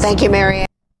News. Thank you, Marianne.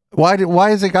 Why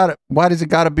does it gotta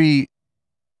be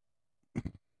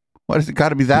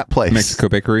that place? Mexico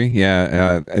Bakery,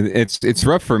 yeah. It's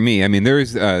rough for me. I mean, there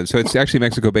is so it's actually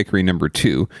Mexico Bakery number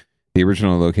 2. The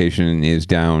original location is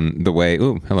down the way.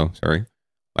 Oh, hello. Sorry.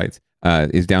 Lights.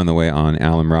 Is down the way on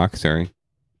Alum Rock. Sorry.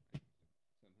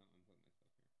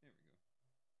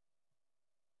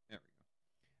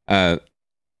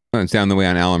 It's down the way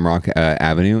on Alum Rock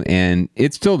Avenue, and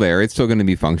it's still there. It's still going to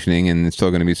be functioning, and it's still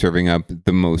going to be serving up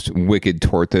the most wicked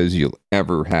tortas you'll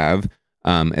ever have,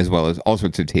 as well as all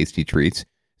sorts of tasty treats.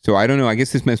 So I don't know. I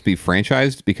guess this must be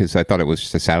franchised, because I thought it was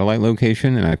just a satellite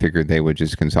location, and I figured they would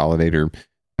just consolidate or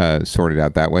sort it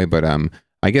out that way, but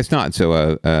I guess not.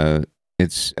 So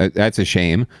that's a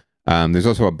shame. There's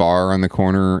also a bar on the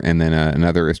corner, and then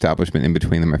another establishment in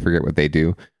between them. I forget what they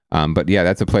do. But yeah,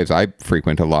 that's a place I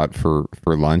frequent a lot for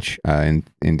lunch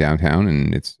in downtown,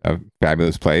 and it's a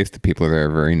fabulous place. The people there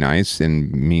are very nice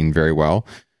and mean very well.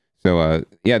 So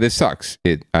yeah, this sucks.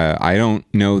 I don't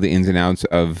know the ins and outs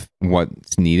of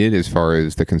what's needed as far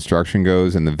as the construction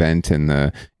goes and the vent and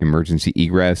the emergency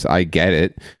egress. I get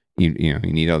it. You know,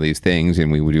 you need all these things,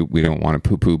 and we don't want to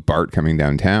poo-poo BART coming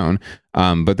downtown.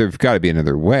 But there's got to be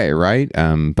another way, right?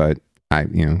 But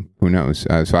who knows?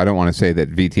 So I don't want to say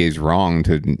that VTA is wrong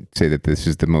to say that this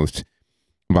is the most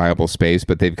viable space,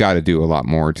 but they've got to do a lot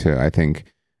more to, I think,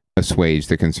 assuage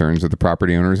the concerns of the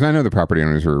property owners. And I know the property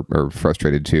owners are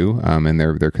frustrated too, and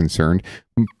they're concerned.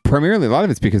 Primarily, a lot of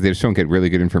it's because they just don't get really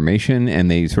good information, and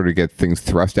they sort of get things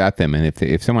thrust at them. And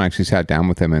if someone actually sat down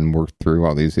with them and worked through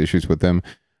all these issues with them,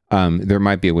 there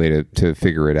might be a way to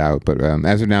figure it out. But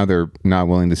as of now, they're not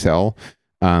willing to sell.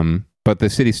 But the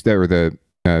city or the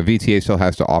VTA still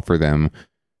has to offer them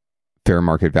fair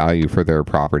market value for their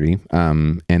property,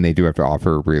 and they do have to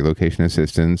offer relocation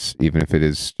assistance, even if it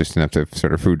is just enough to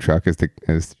sort of food truck, as the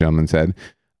gentleman said.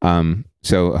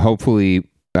 So hopefully,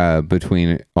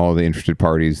 between all the interested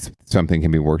parties, something can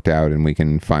be worked out, and we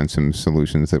can find some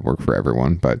solutions that work for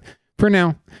everyone. But for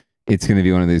now, it's going to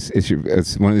be one of these issues.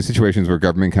 It's one of these situations where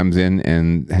government comes in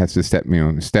and has to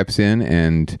steps in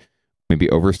and maybe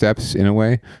oversteps in a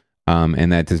way.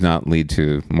 And that does not lead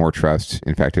to more trust.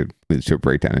 In fact, it leads to a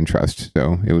breakdown in trust.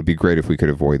 So it would be great if we could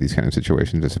avoid these kind of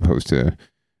situations as opposed to,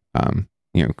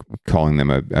 calling them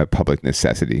a public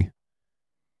necessity.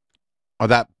 Oh,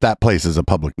 that place is a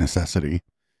public necessity.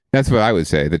 That's what I would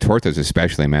say. The tortas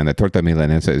especially, man. The torta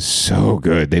milanesa is so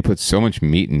good. They put so much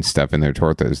meat and stuff in their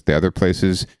tortas. The other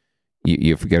places,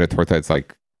 you get a torta, it's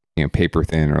like, paper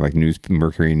thin or like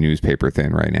Mercury newspaper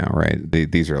thin right now, right?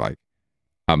 These are like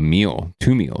a meal,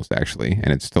 2 meals actually,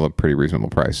 and it's still a pretty reasonable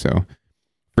price. So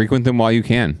frequent them while you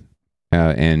can,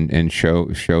 and show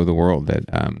the world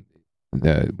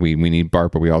that we need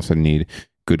BART, but we also need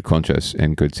good conchas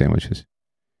and good sandwiches.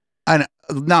 And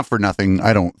not for nothing,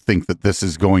 I don't think that this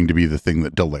is going to be the thing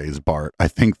that delays BART. I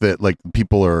think that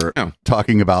people are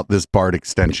talking about this BART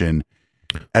extension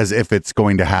as if it's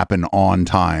going to happen on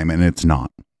time, and it's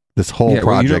not. This whole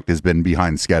project has been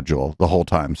behind schedule the whole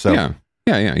time. So Yeah.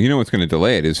 You know what's going to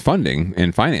delay it is funding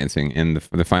and financing, and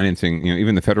the financing.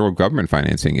 Even the federal government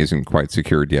financing isn't quite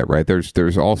secured yet, right?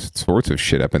 There's all sorts of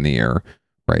shit up in the air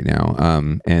right now,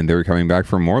 and they're coming back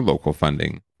for more local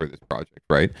funding for this project,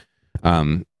 right?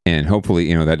 And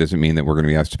hopefully, that doesn't mean that we're going to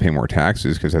be asked to pay more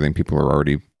taxes, because I think people are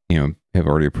already, have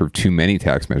already approved too many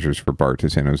tax measures for BART to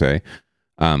San Jose.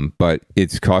 But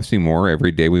it's costing more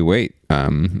every day we wait,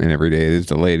 and every day it is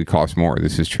delayed, it costs more.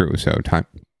 This is true. So time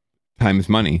is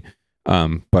money.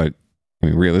 But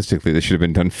realistically, this should have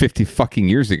been done 50 fucking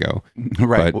years ago.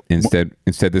 Right. But instead,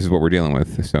 this is what we're dealing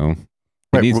with. So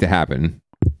it needs to happen.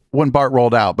 When BART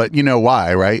rolled out, but you know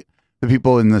why, right? The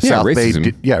people in the South Bay,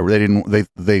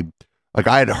 they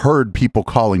I had heard people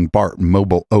calling BART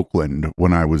Mobile Oakland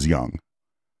when I was young.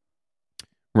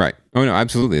 Right. Oh no,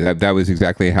 absolutely. That was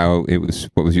exactly how it was.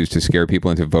 What was used to scare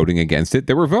people into voting against it.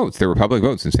 There were votes. There were public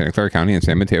votes in Santa Clara County and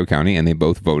San Mateo County, and they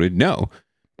both voted no.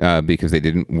 Because they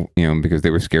didn't, because they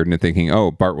were scared into thinking,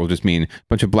 oh, BART will just mean a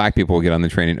bunch of black people will get on the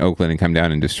train in Oakland and come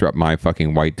down and disrupt my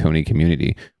fucking white Tony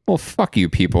community. Well, fuck you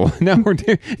people. Now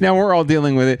we're all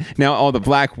dealing with it. Now all the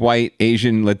black, white,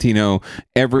 Asian, Latino,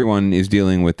 everyone is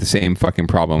dealing with the same fucking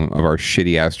problem of our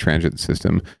shitty ass transit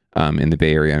system in the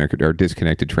Bay Area and our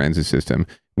disconnected transit system.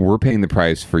 We're paying the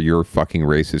price for your fucking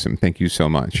racism. Thank you so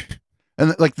much.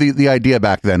 And the idea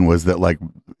back then was that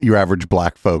your average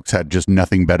black folks had just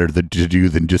nothing better to do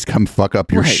than just come fuck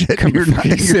up your shit. You're not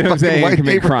and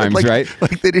commit crimes, right?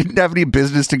 They didn't have any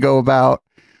business to go about.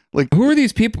 Who are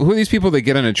these people? Who are these people that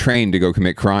get on a train to go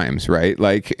commit crimes, right?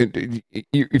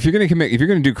 If you're going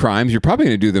to do crimes, you're probably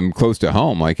going to do them close to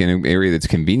home, like in an area that's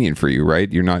convenient for you,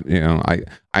 right? You're not, I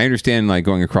understand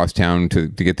going across town to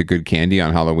get the good candy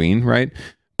on Halloween, right?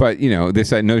 But,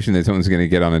 this notion that someone's going to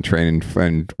get on a train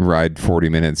and ride 40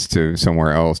 minutes to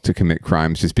somewhere else to commit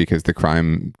crimes just because the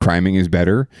criming is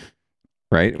better,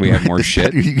 right? We have more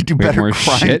shit. You could do better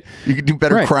crime. You could do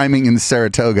better criming in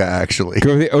Saratoga, actually.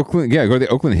 Go to the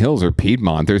Oakland Hills or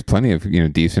Piedmont. There's plenty of,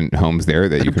 decent homes there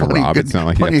that you can rob. It's not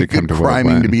like you have to come to Willow Glen.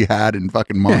 Criming to be had in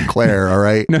fucking Montclair, all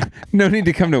right? No need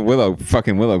to come to Willow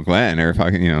Glen or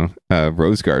fucking,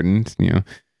 Rose Gardens,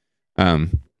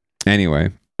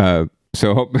 Anyway,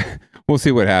 so we'll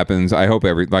see what happens. I hope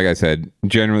like I said,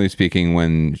 generally speaking,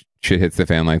 when shit hits the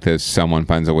fan like this, someone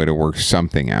finds a way to work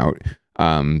something out.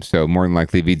 So more than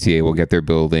likely VTA will get their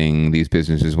building. These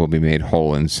businesses will be made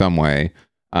whole in some way.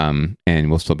 And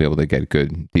we'll still be able to get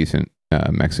good, decent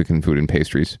Mexican food and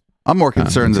pastries. I'm more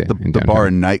concerned that the bar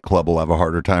and nightclub will have a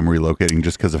harder time relocating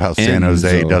just because of how San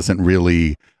Jose doesn't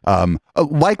really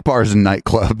like bars and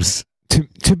nightclubs.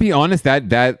 To be honest, I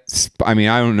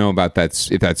don't know about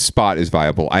if that spot is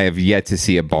viable. I have yet to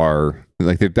see a bar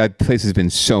like that place has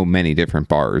been so many different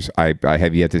bars. I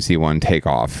have yet to see one take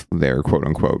off there, quote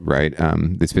unquote. Right?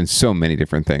 It's been so many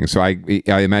different things. So I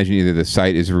imagine either the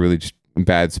site is a really just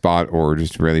bad spot or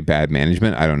just really bad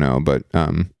management. I don't know, but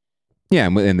yeah,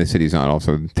 and the city's not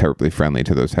also terribly friendly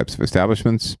to those types of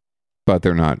establishments, but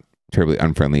they're not terribly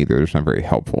unfriendly either. They're just not very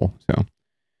helpful. So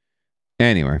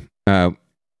anyway.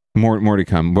 More to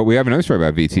come. But we have another story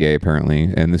about VTA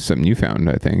apparently, and this is something you found,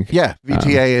 I think. Yeah,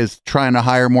 VTA is trying to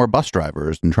hire more bus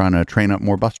drivers and trying to train up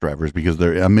more bus drivers because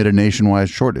they're amid a nationwide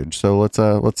shortage. So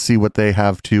let's see what they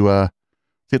have to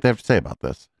say about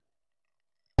this.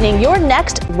 Your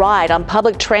next ride on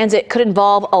public transit could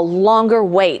involve a longer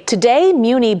wait. Today,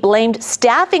 Muni blamed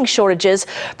staffing shortages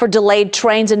for delayed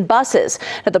trains and buses.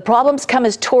 Now, the problems come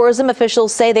as tourism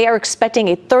officials say they are expecting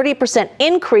a 30%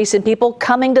 increase in people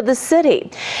coming to the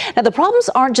city. Now, the problems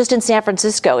aren't just in San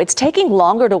Francisco. It's taking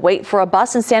longer to wait for a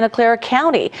bus in Santa Clara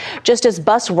County, just as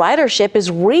bus ridership is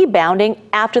rebounding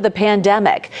after the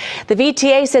pandemic. The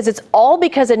VTA says it's all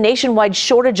because a nationwide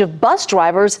shortage of bus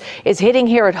drivers is hitting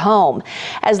here at home.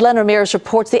 As Len Ramirez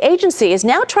reports, the agency is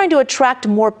now trying to attract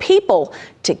more people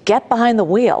to get behind the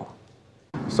wheel.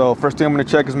 So first thing I'm going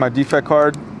to check is my defect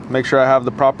card, make sure I have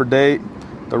the proper date,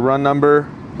 the run number,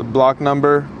 the block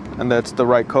number, and that's the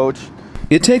right coach.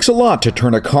 It takes a lot to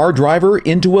turn a car driver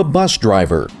into a bus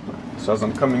driver. So as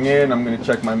I'm coming in, I'm going to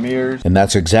check my mirrors. And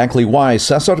that's exactly why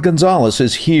Cesar Gonzalez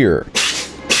is here.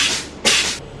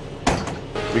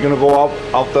 We're going to go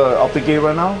out the gate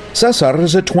right now? Cesar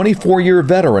is a 24-year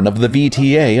veteran of the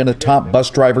VTA and a top bus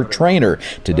driver trainer.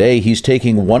 Today, he's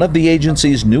taking one of the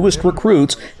agency's newest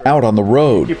recruits out on the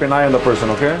road. Keep an eye on the person,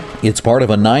 okay? It's part of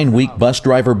a 9-week bus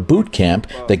driver boot camp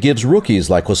that gives rookies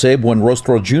like Jose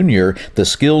Buenrostro Jr. the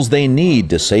skills they need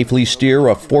to safely steer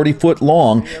a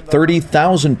 40-foot-long,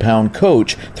 30,000-pound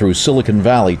coach through Silicon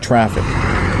Valley traffic.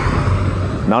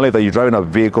 Not only that you're driving a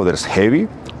vehicle that's heavy,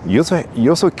 you're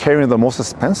also carrying the most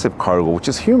expensive cargo, which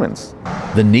is humans.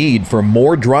 The need for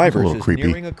more drivers is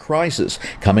nearing a crisis.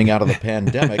 Coming out of the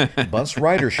pandemic, bus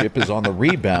ridership is on the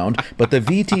rebound, but the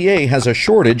VTA has a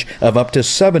shortage of up to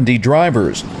 70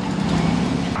 drivers.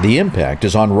 The impact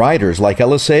is on riders like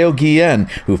Eliseo Guillen,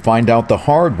 who find out the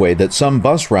hard way that some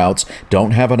bus routes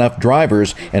don't have enough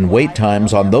drivers, and wait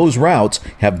times on those routes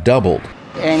have doubled.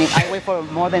 And I wait for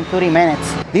more than 30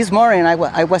 minutes. This morning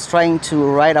I was trying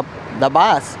to ride up the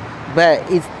bus, but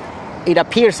it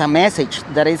appears a message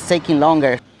that it's taking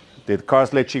longer. Did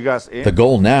cars let you guys in? The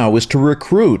goal now is to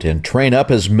recruit and train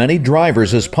up as many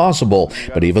drivers as possible.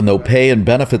 But even though pay and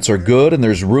benefits are good and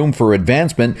there's room for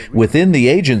advancement within the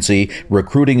agency,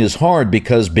 recruiting is hard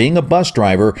because being a bus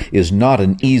driver is not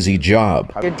an easy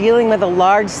job. You're dealing with a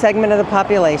large segment of the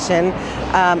population,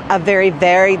 a very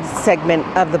varied segment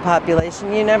of the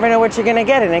population. You never know what you're going to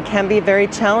get, and it can be very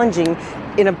challenging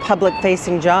in a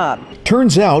public-facing job.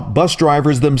 Turns out bus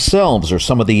drivers themselves are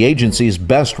some of the agency's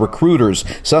best recruiters.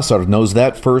 Cesar knows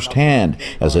that firsthand.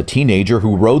 As a teenager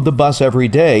who rode the bus every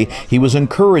day, he was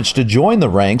encouraged to join the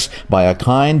ranks by a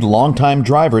kind, longtime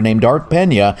driver named Art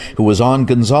Pena, who was on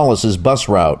Gonzalez's bus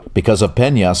route. Because of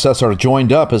Pena, Cesar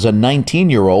joined up as a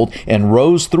 19-year-old and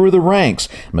rose through the ranks.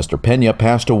 Mr. Pena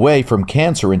passed away from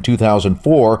cancer in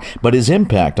 2004, but his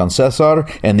impact on Cesar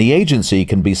and the agency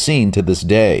can be seen to this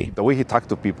day. The way he talked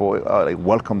to people, like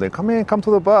welcome them, come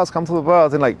to the bus,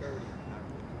 and like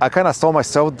I kind of saw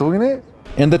myself doing it.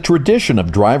 And the tradition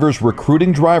of drivers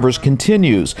recruiting drivers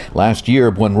continues. Last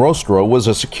year, Buenrostro was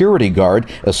a security guard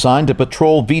assigned to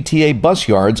patrol VTA bus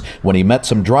yards when he met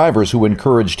some drivers who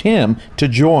encouraged him to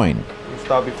join. We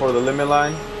stopped before the limit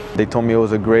line. They told me it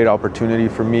was a great opportunity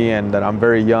for me and that I'm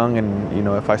very young, and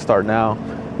if I start now,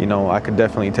 I could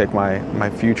definitely take my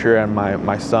future and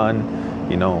my son,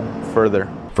 further.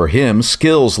 For him,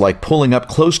 skills like pulling up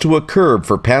close to a curb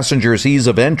for passengers' ease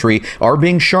of entry are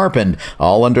being sharpened,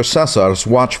 all under Cesar's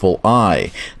watchful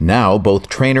eye. Now, both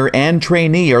trainer and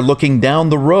trainee are looking down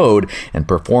the road and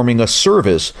performing a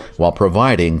service while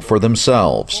providing for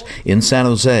themselves. In San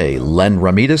Jose, Len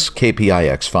Ramirez,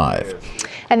 KPIX 5.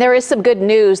 And there is some good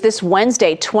news. This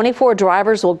Wednesday, 24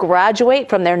 drivers will graduate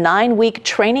from their 9-week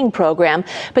training program,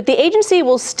 but the agency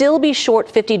will still be short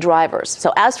 50 drivers.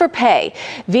 So as for pay,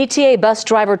 VTA bus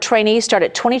driver trainees start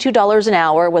at $22 an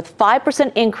hour with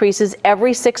 5% increases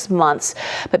every 6 months.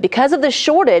 But because of the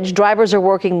shortage, drivers are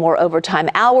working more overtime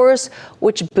hours,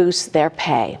 which boosts their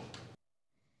pay.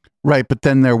 Right, but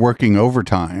then they're working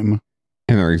overtime.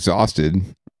 And they're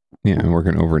exhausted,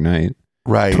 working overnight.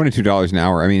 Right. $22 an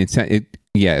hour. I mean,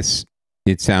 yes,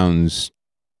 it sounds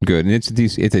good, and it's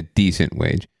a decent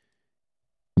wage.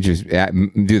 just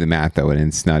do the math though, and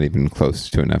it's not even close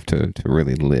to enough to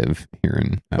really live here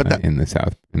in the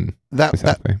South. That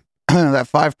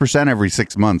 5% every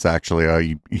 6 months,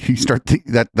 actually, you start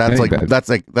that's like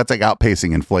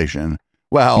outpacing inflation.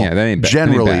 Well, yeah, that ain't bad.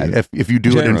 Generally, if you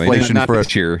do inflation not for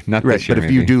this year, not right, this year, but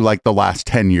if you do like the last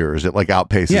 10 years, it like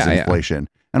outpaces inflation.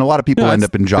 And a lot of people end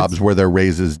up in jobs where their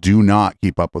raises do not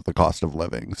keep up with the cost of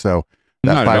living. So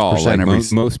that 5% like every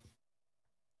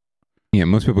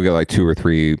most people get like 2 or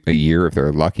 3 a year if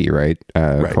they're lucky, right?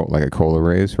 Like a COLA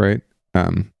raise, right?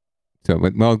 So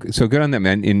good on them,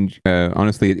 man.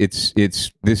 Honestly, this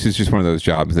is just one of those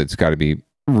jobs that's got to be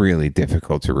really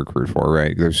difficult to recruit for,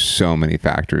 right? There's so many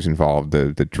factors involved: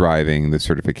 the driving, the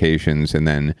certifications, and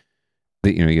then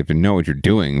you have to know what you're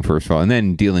doing first of all, and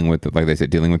then dealing with like they said,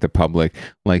 dealing with the public,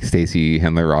 like Stacey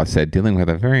Hendler-Ross said, dealing with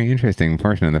a very interesting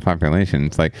portion of the population.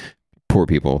 It's like poor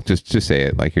people. Just say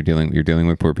it. Like you're dealing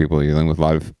with poor people. You're dealing with a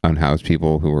lot of unhoused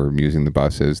people who are using the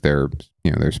bus as their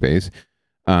space.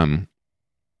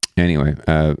 Anyway,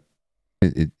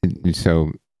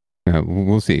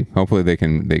 we'll see. Hopefully they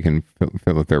can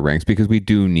fill up their ranks, because we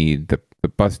do need the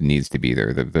bus needs to be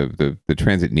there. The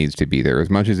transit needs to be there, as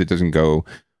much as it doesn't go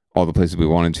all the places we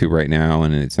wanted to right now,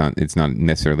 and it's not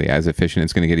necessarily as efficient.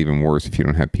 It's going to get even worse if you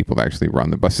don't have people to actually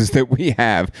run the buses that we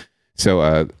have.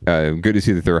 So good to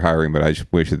see that they're hiring, but I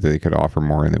just wish that they could offer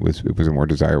more and it was a more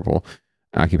desirable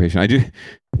occupation.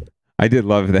 I did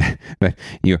love that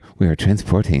we are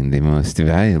transporting the most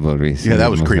valuable resource. Yeah, that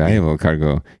was creepy. Valuable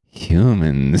cargo,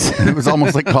 humans. It was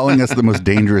almost like calling us the most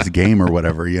dangerous game or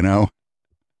whatever,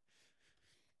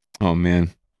 Oh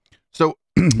man. So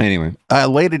anyway,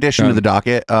 late addition to the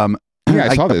docket.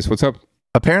 I saw this. What's up?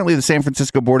 Apparently, the San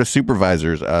Francisco Board of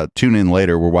Supervisors, tune in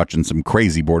later. We're watching some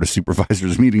crazy Board of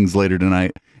Supervisors meetings later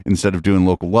tonight instead of doing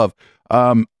local love.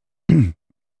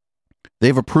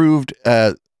 They've approved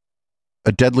a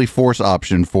deadly force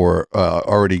option for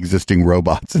already existing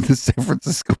robots in the San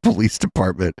Francisco Police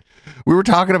Department. We were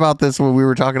talking about this when we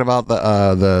were talking about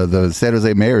the San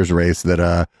Jose mayor's race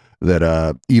that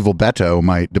Evil Beto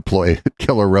might deploy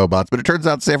killer robots, but it turns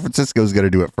out San Francisco is going to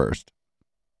do it first.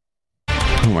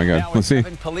 Oh my God, let's see.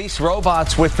 Police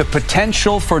robots with the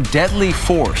potential for deadly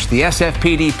force. The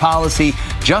SFPD policy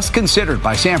just considered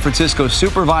by San Francisco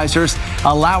supervisors,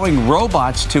 allowing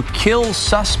robots to kill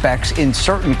suspects in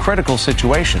certain critical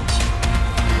situations.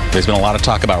 There's been a lot of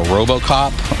talk about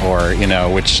RoboCop,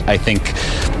 which I think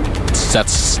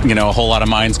sets, a whole lot of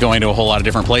minds going to a whole lot of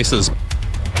different places.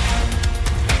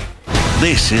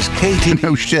 This is KTVU.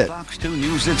 No shit. Fox 2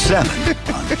 News at 7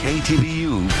 on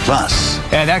KTVU Plus.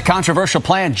 And that controversial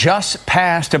plan just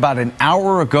passed about an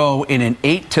hour ago in an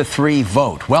 8-3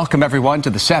 vote. Welcome, everyone,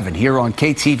 to the 7 here on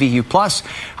KTVU Plus.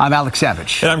 I'm Alex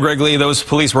Savage. And I'm Greg Lee. Those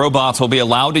police robots will be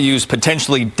allowed to use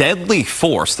potentially deadly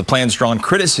force. The plan's drawn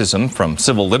criticism from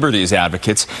civil liberties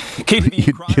advocates.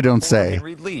 You don't say.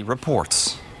 Reed Lee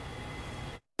reports.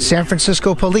 San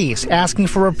Francisco police asking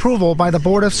for approval by the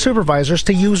Board of Supervisors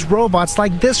to use robots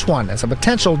like this one as a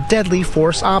potential deadly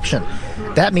force option.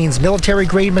 That means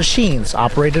military-grade machines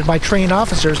operated by trained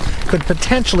officers could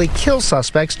potentially kill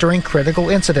suspects during critical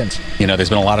incidents. There's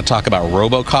been a lot of talk about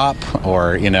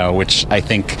RoboCop, which I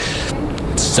think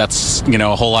sets,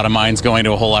 a whole lot of minds going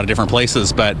to a whole lot of different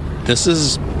places, but this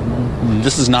is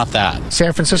not that.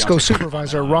 San Francisco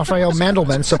Supervisor Rafael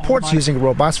Mandelman supports using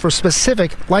robots for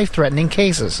specific life-threatening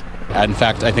cases. In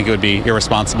fact, I think it would be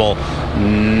irresponsible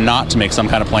not to make some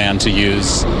kind of plan to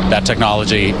use that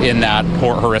technology in that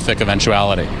horrific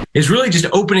eventuality. It's really just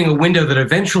opening a window that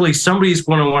eventually somebody's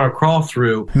going to want to crawl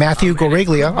through. Matthew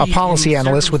Goriglia, a policy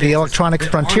analyst with the Electronic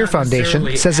Frontier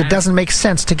Foundation, says it doesn't make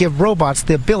sense to give robots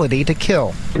the ability to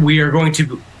kill. We are going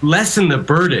to lessen the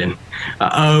burden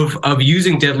of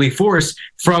using deadly force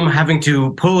from having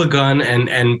to pull a gun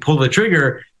and pull the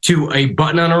trigger to a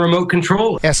button on a remote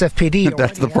control. SFPD.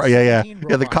 That's the yeah.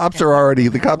 The cops are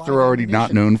already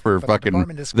not known for fucking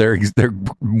their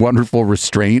wonderful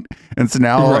restraint, and so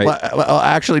now I'll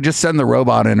actually just send the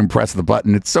robot in and press the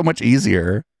button. It's so much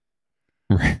easier.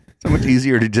 Right. So much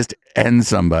easier to just end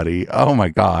somebody. Oh my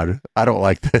God, I don't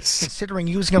like this. Considering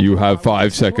using you have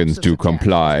 5 seconds to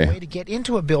comply. Way to get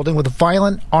into a building with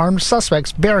violent armed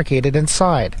suspects barricaded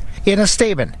inside. In a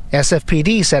statement,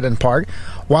 SFPD said in part,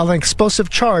 While an explosive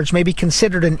charge may be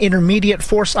considered an intermediate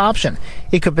force option,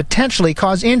 it could potentially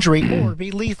cause injury or be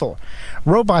lethal.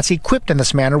 Robots equipped in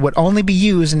this manner would only be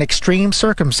used in extreme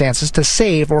circumstances to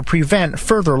save or prevent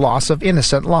further loss of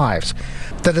innocent lives.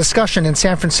 The discussion in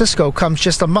San Francisco comes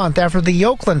just a month after the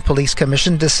Oakland Police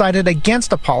Commission decided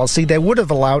against a policy that would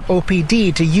have allowed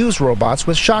OPD to use robots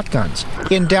with shotguns.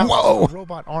 In Dallas, a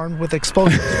robot armed with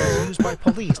explosives was used by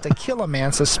police to kill a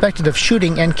man suspected of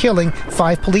shooting and killing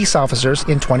 5 police officers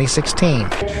in 2016.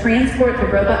 Transport the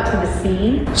robot to the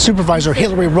scene. Supervisor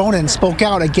Hillary Ronen spoke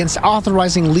out against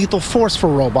authorizing lethal force for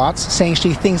robots, saying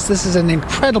she thinks this is an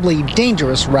incredibly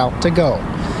dangerous route to go.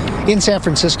 In San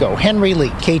Francisco, Henry Lee,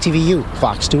 KTVU,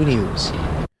 Fox 2 News.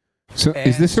 So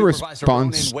is this a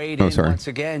response? Oh, sorry. Once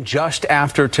again, just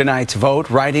after tonight's vote,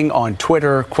 writing on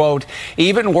Twitter, quote,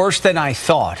 even worse than I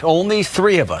thought. Only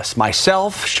 3 of us,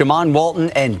 myself, Shaman Walton,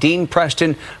 and Dean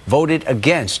Preston, voted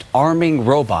against arming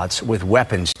robots with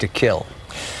weapons to kill.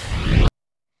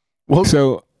 Well,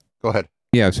 so go ahead.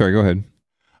 Yeah, sorry, go ahead.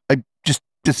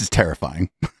 This is terrifying.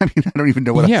 I mean, I don't even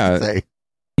know what else to say.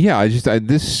 Yeah,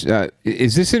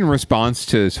 is this in response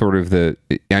to sort of the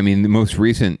most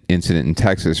recent incident in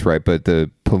Texas, right? But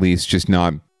the police just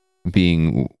not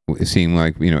seeing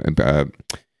like,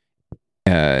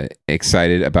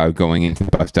 excited about going into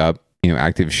bust up,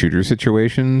 active shooter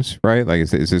situations, right? Like,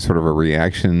 is this sort of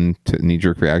a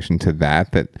knee-jerk reaction to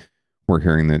that we're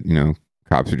hearing that,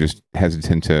 cops are just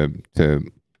hesitant to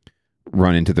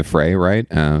run into the fray, right?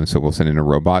 So we'll send in a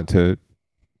robot to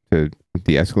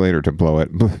de-escalate or to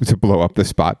blow up the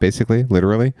spot, basically,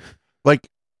 literally. Like,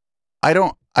 I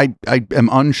am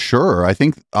unsure. I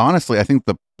think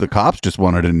the cops just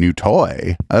wanted a new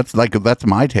toy. That's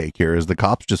my take here, is the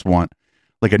cops just want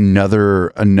like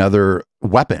another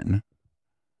weapon.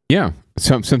 Yeah,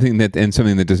 something that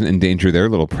doesn't endanger their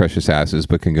little precious asses,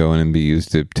 but can go in and be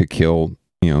used to kill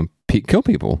kill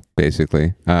people,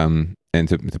 basically, and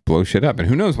to blow shit up. And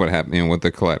who knows what happened? What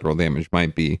the collateral damage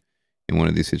might be in one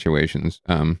of these situations.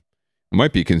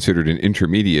 Might be considered an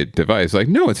intermediate device. Like,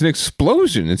 no, it's an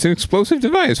explosion. It's an explosive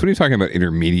device. What are you talking about,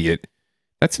 intermediate?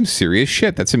 That's some serious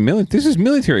shit. This is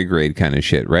military grade kind of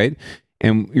shit, right?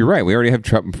 And you're right. We already have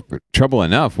trouble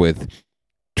enough with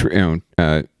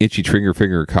itchy trigger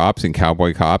finger cops and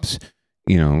cowboy cops,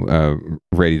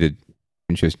 ready to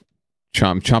just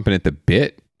chomping at the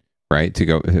bit, right? To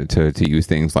go to use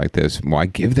things like this. Why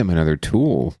give them another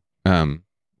tool?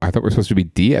 I thought we're supposed to be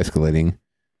de-escalating.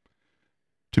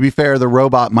 To be fair, the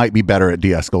robot might be better at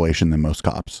de-escalation than most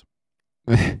cops.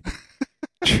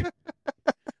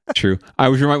 True. I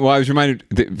was reminded,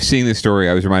 seeing this story,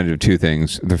 I was reminded of 2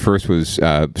 things. The first was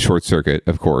Short Circuit,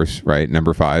 of course, right?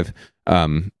 Number 5.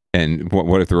 And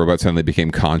what if the robot suddenly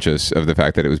became conscious of the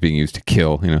fact that it was being used to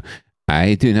kill?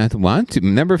 I do not want to.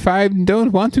 Number 5,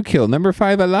 don't want to kill. Number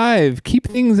 5, alive. Keep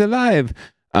things alive.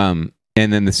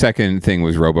 And then the second thing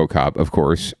was RoboCop, of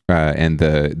course, and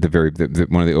the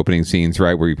one of the opening scenes,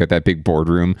 right, where you've got that big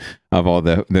boardroom of all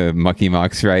the mucky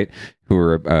mucks, right, who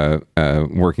are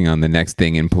working on the next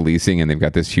thing in policing, and they've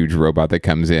got this huge robot that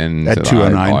comes in at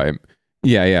 209.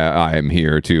 I am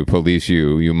here to police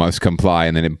you. You must comply,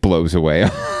 and then it blows away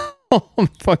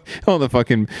all the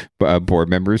fucking board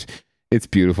members. It's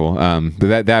beautiful.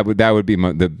 But that would be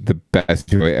the best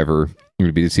joy ever.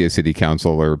 Would be to see a city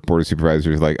council or board of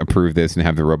supervisors like approve this and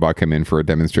have the robot come in for a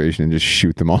demonstration and just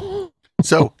shoot them all.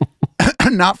 So,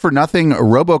 not for nothing,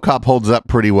 RoboCop holds up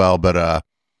pretty well, but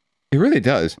it really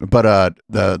does. But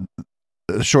the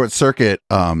Short Circuit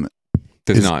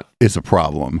is a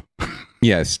problem.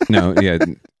 Yes. No. Yeah.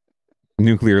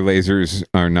 Nuclear lasers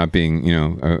are not being,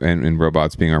 and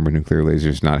robots being armed with nuclear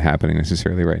lasers not happening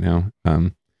necessarily right now.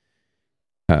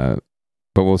 But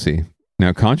we'll see.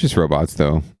 Now, conscious robots,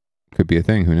 though, could be a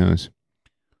thing. Who knows?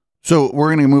 So we're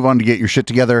going to move on to get your shit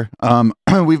together.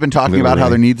 We've been talking about how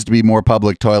there needs to be more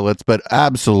public toilets, but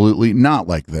absolutely not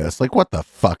like this. Like, what the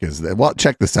fuck is that? Well,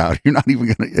 check this out. You're not even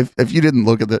going to, if you didn't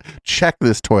look at check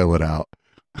this toilet out.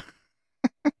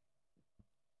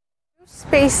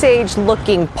 Space age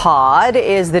looking pod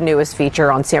is the newest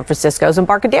feature on San Francisco's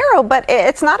Embarcadero, but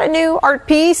it's not a new art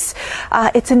piece.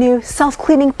 It's a new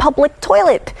self-cleaning public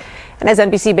toilet. And as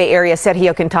NBC Bay Area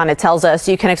Sergio Quintana tells us,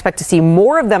 you can expect to see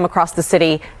more of them across the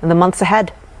city in the months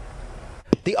ahead.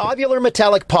 The ovular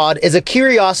metallic pod is a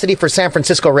curiosity for San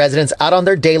Francisco residents out on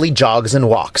their daily jogs and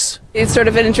walks. It's sort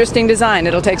of an interesting design.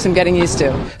 It'll take some getting used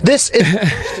to. This is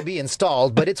to be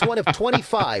installed, but it's one of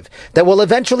 25 that will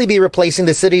eventually be replacing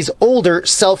the city's older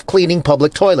self-cleaning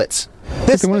public toilets.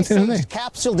 This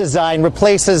capsule design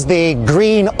replaces the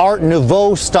green Art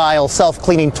Nouveau style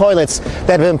self-cleaning toilets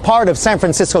that have been part of San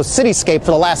Francisco's cityscape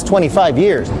for the last 25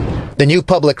 years. The new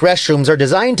public restrooms are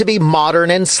designed to be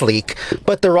modern and sleek,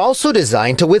 but they're also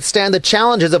designed to withstand the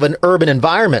challenges of an urban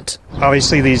environment.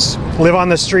 Obviously, these live on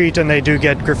the street and they do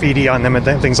get graffiti on them and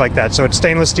things like that. So it's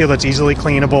stainless steel that's easily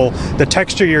cleanable. The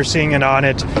texture you're seeing on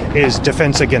it is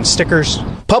defense against stickers.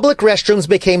 Public restrooms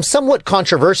became somewhat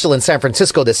controversial in San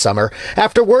Francisco this summer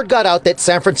after word got out that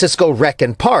San Francisco Rec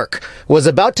and Park was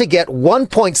about to get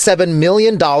 $1.7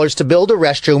 million to build a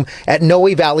restroom at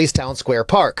Noe Valley's Town Square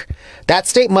Park. That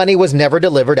state money was never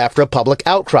delivered after a public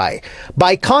outcry.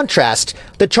 By contrast,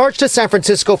 the charge to San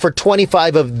Francisco for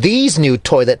 25 of these new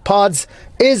toilet pods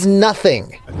is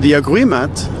nothing. The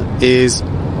agreement is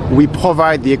we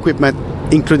provide the equipment,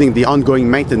 including the ongoing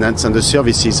maintenance and the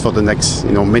services for the next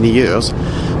many years.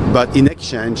 But in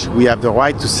exchange, we have the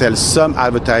right to sell some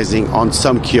advertising on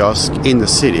some kiosks in the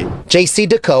city. J.C.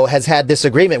 Decaux has had this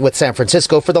agreement with San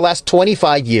Francisco for the last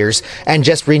 25 years and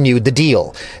just renewed the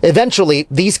deal. Eventually,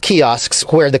 these kiosks,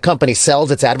 where the company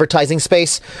sells its advertising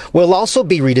space, will also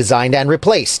be redesigned and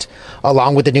replaced.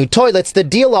 Along with the new toilets, the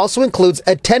deal also includes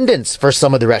attendance for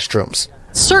some of the restrooms.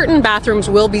 Certain bathrooms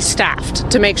will be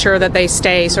staffed to make sure that they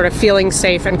stay sort of feeling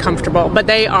safe and comfortable, but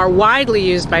they are widely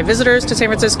used by visitors to San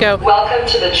Francisco. Welcome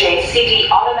to the JCD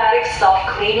automatic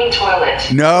self-cleaning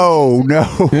toilet. No.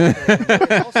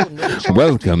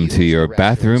 Welcome to your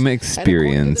bathroom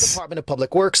experience. Department of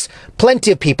Public Works,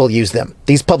 plenty of people use them.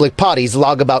 These public potties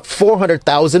log about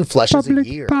 400,000 flushes a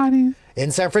year.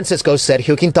 In San Francisco,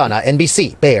 Sergio Quintana,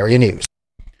 NBC, Bay Area News.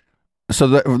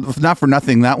 So not for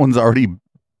nothing, that one's already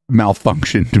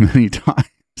malfunctioned many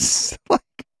times. Oh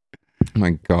my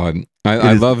God.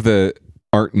 I love the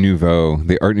Art Nouveau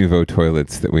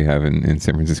toilets that we have in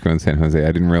San Francisco and San Jose.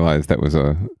 I didn't realize that was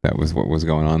what was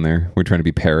going on there. We're trying to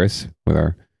be Paris with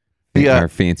our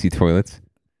fancy toilets.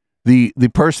 The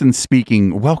person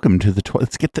speaking, welcome to the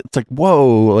toilets. It's like,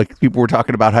 whoa, like people were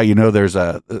talking about how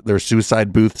there's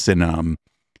suicide booths in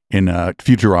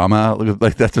Futurama.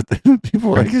 Like that's what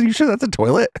people were like, are you sure that's a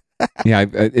toilet? Yeah,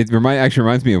 it actually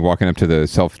reminds me of walking up to the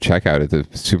self-checkout at the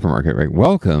supermarket, right?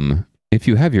 Welcome. If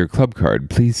you have your club card,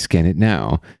 please scan it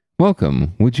now.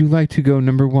 Welcome. Would you like to go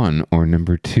number 1 or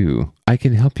number 2? I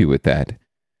can help you with that.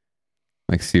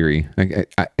 Like Siri.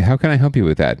 How can I help you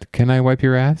with that? Can I wipe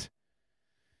your ass?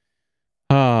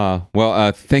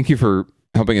 Well, thank you for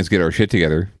helping us get our shit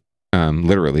together.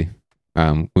 Literally.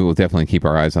 We will definitely keep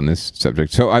our eyes on this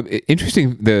subject. So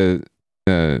interesting, the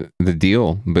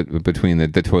deal between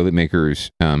the toilet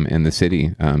makers and the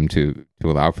city to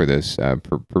allow for this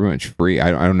pretty much free.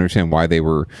 I don't understand why they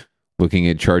were looking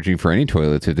at charging for any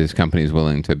toilets if this company is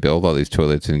willing to build all these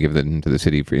toilets and give them to the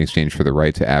city in exchange for the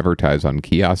right to advertise on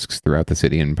kiosks throughout the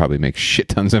city and probably make shit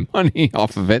tons of money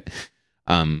off of it.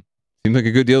 Seems like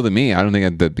a good deal to me. I don't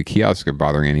think the kiosks are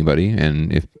bothering anybody,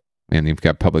 and if you've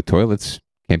got public toilets,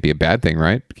 can't be a bad thing,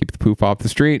 right? Keep the poop off the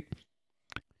street.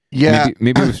 Yeah,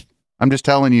 maybe it was. I'm just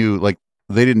telling you, like,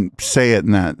 they didn't say it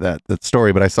in that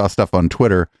story, but I saw stuff on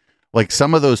Twitter. Like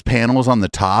some of those panels on the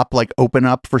top, like open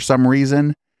up for some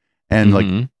reason. And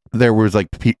like there was like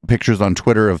pictures on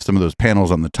Twitter of some of those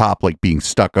panels on the top, like being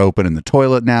stuck open in the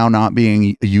toilet now, not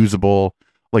being usable.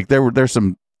 Like there's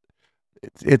some,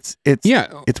 it's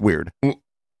weird.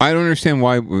 I don't understand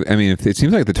why. I mean, it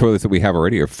seems like the toilets that we have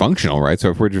already are functional, right?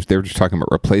 So if they're just talking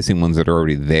about replacing ones that are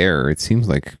already there, it seems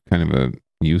like kind of a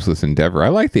useless endeavor. I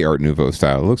like the Art Nouveau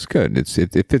style. It looks good.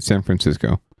 It fits San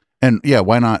Francisco. And yeah,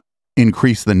 why not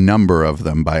increase the number of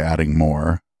them by adding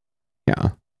more?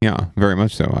 Yeah, very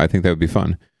much so. I think that would be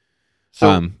fun.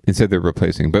 So instead they're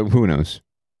replacing, but who knows?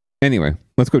 Anyway,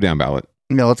 let's go down ballot.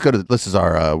 Yeah, let's go to, this is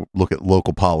our look at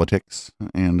local politics.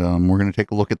 And we're going to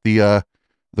take a look at the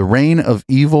reign of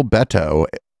evil Beto,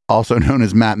 also known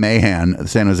as Matt Mahan,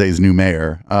 San Jose's new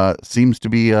mayor, seems to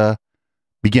be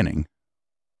beginning.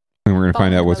 And we're going to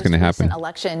find out what's going to happen.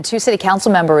 Election, 2 city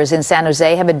council members in San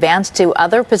Jose have advanced to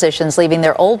other positions, leaving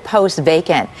their old posts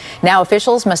vacant. Now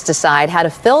officials must decide how to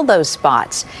fill those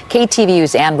spots.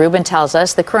 KTVU's Ann Rubin tells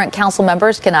us the current council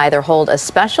members can either hold a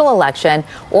special election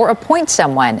or appoint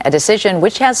someone, a decision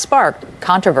which has sparked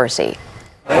controversy.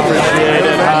 Appreciate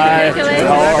it. Hi.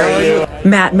 How are you?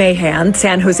 Matt Mahan,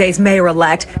 San Jose's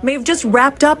mayor-elect, may have just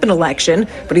wrapped up an election,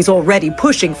 but he's already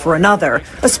pushing for another,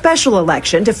 a special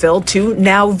election to fill 2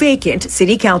 now vacant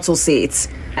city council seats.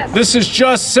 This is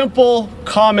just simple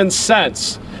common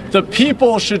sense. The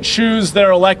people should choose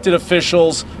their elected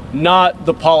officials, not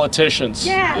the politicians.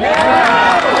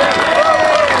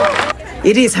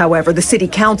 It is, however, the city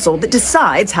council that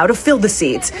decides how to fill the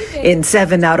seats. In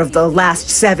 7 out of the last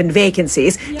 7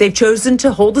 vacancies, they've chosen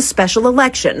to hold a special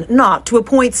election, not to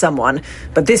appoint someone.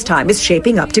 But this time is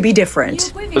shaping up to be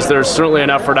different. There's certainly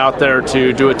an effort out there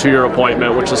to do a 2-year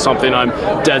appointment, which is something I'm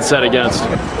dead set against.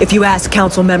 If you ask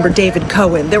Council Member David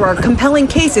Cohen, there are compelling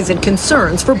cases and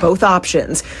concerns for both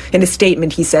options. In a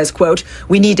statement, he says, quote,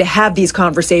 "We need to have these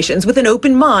conversations with an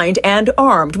open mind and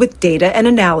armed with data and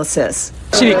analysis."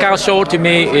 City council to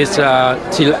me is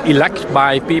elected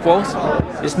by people.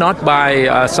 It's not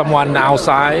by someone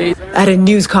outside. At a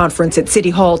news conference at City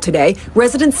Hall today,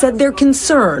 residents said they're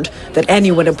concerned that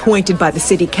anyone appointed by the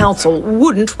city council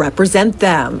wouldn't represent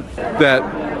them.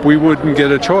 That we wouldn't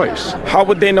get a choice. How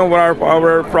would they know what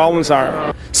our problems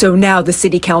are? So now the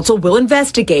city council will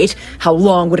investigate how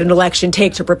long would an election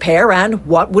take to prepare and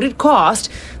what would it cost.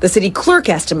 The city clerk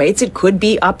estimates it could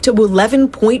be up to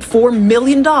 $11.4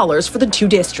 million for the 2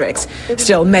 districts.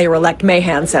 Still, Mayor-elect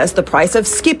Mahan says the price of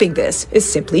skipping this is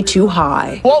simply too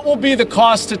high. What will be the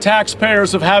cost to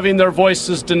taxpayers of having their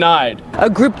voices denied? A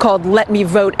group called Let Me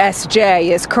Vote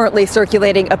SJ is currently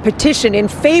circulating a petition in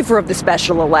favor of the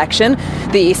special election.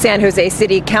 The San Jose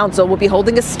City Council will be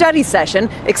holding a study session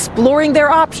exploring their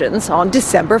options on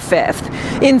December 5th.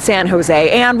 In San Jose,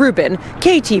 Ann Rubin,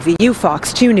 KTVU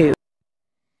Fox 2 News.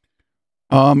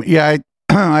 Yeah,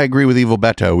 I agree with Evil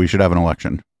Beto. We should have an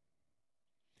election.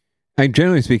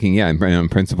 Generally speaking, yeah, in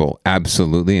principle,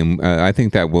 absolutely. And I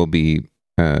think that will be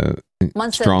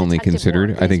strongly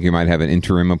considered. I think you might have an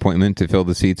interim appointment to fill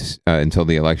the seats until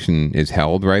the election is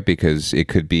held, right? Because it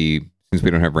could be, since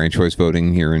we don't have ranked choice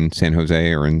voting here in San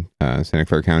Jose or in Santa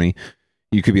Clara County,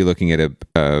 you could be looking at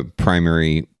a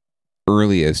primary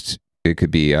earliest. It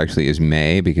could be actually is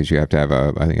May, because you have to have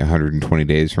I think 120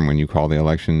 days from when you call the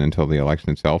election until the election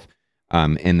itself.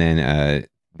 And then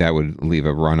that would leave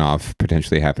a runoff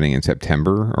potentially happening in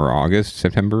September or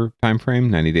September timeframe,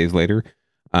 90 days later.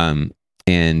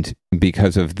 And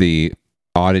because of the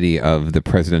oddity of the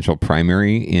presidential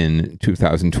primary in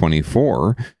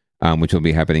 2024, which will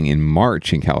be happening in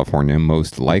March in California,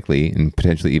 most likely, and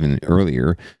potentially even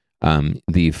earlier,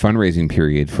 the fundraising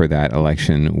period for that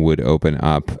election would open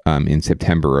up in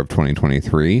September of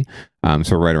 2023.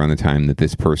 So right around the time that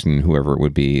this person, whoever it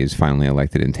would be, is finally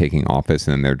elected and taking office,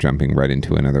 and then they're jumping right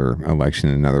into another election,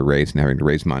 another race, and having to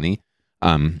raise money.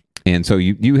 And so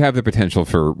you have the potential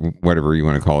for whatever you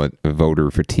want to call it,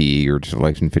 voter fatigue or just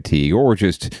election fatigue, or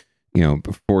just,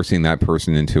 forcing that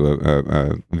person into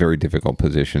a very difficult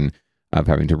position of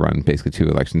having to run basically 2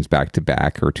 elections back to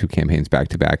back or 2 campaigns back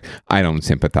to back. I don't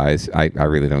sympathize. I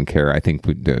really don't care. I think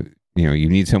you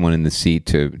need someone in the seat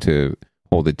to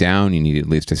hold it down. You need at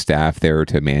least a staff there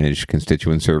to manage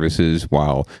constituent services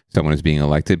while someone is being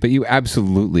elected. But you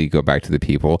absolutely go back to the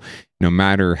people, no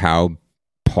matter how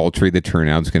paltry the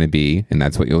turnout is going to be, and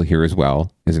that's what you'll hear as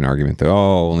well, is an argument that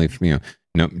only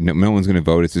no one's going to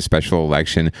vote. It's a special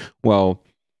election. Well,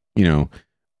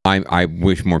 I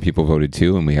wish more people voted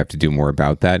too, and we have to do more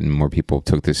about that, and more people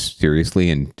took this seriously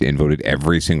and voted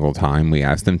every single time we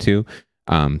asked them to.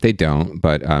 They don't,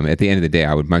 but at the end of the day,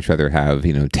 I would much rather have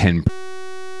 10.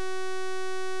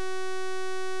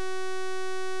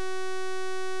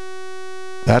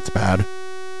 That's bad.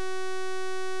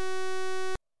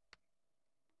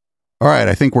 All right,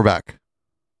 I think we're back.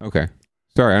 Okay.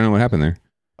 Sorry, I don't know what happened there.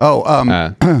 Oh,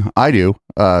 I do.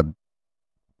 One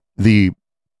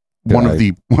of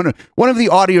the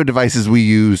audio devices we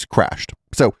use crashed.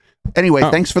 So anyway,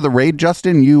 thanks for the raid,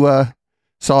 Justin. You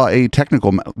saw a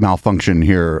technical malfunction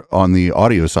here on the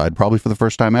audio side, probably for the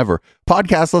first time ever.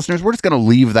 Podcast listeners, we're just going to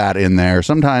leave that in there.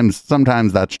 Sometimes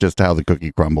that's just how the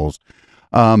cookie crumbles.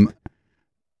 I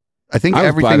think I was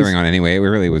everything's blathering on anyway. It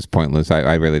really was pointless.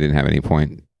 I really didn't have any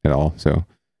point at all. So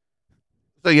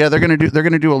yeah, they're gonna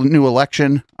do a new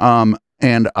election.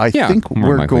 And I think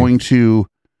we're going to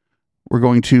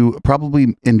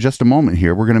probably in just a moment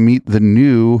here, we're going to meet the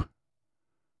new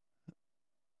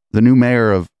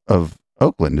mayor of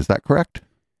Oakland. Is that correct?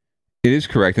 It is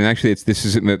correct. And actually this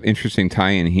is an interesting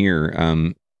tie-in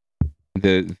here.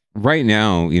 Right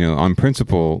now, on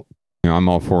principle, I'm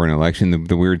all for an election.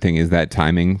 The weird thing is that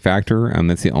timing factor.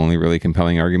 That's the only really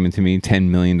compelling argument to me. $10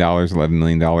 million, $11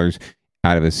 million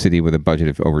out of a city with a budget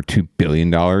of over $2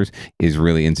 billion is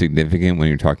really insignificant when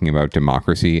you're talking about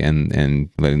democracy and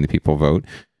letting the people vote.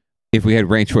 If we had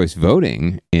ranked choice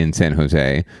voting in San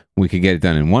Jose, we could get it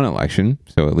done in one election.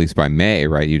 So at least by May,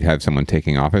 right, you'd have someone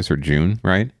taking office, or June,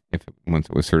 right, once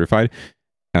it was certified.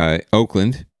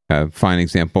 Oakland, a fine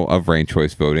example of ranked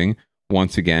choice voting.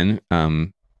 Once again,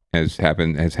 has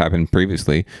happened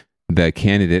previously. The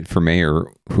candidate for mayor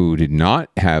who did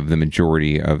not have the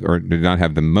majority of, or did not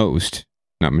have the most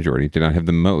not majority, did not have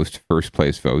the most first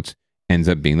place votes, ends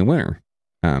up being the winner.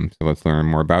 So let's learn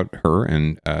more about her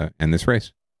and this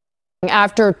race.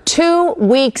 After 2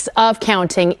 weeks of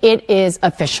counting, it is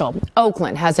official.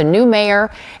 Oakland has a new mayor,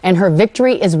 and her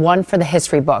victory is one for the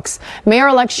history books.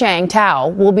 Mayor-elect Sheng Tao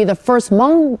will be the first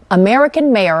Hmong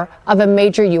American mayor of a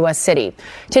major U.S. city.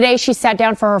 Today, she sat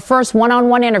down for her first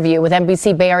one-on-one interview with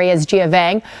NBC Bay Area's Gia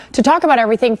Vang to talk about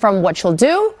everything from what she'll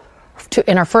do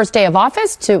in her first day of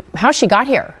office to how she got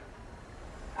here.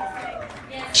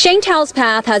 Sheng Tao's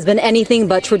path has been anything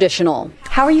but traditional.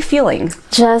 How are you feeling?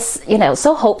 Just,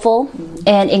 so hopeful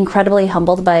and incredibly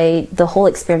humbled by the whole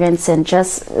experience and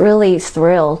just really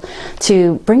thrilled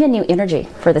to bring a new energy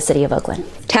for the city of Oakland.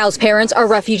 Tao's parents are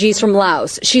refugees from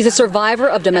Laos. She's a survivor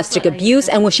of domestic abuse,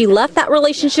 and when she left that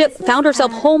relationship, found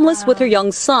herself homeless with her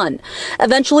young son.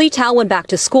 Eventually, Tao went back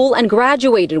to school and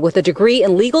graduated with a degree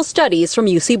in legal studies from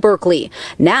UC Berkeley.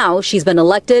 Now she's been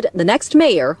elected the next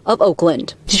mayor of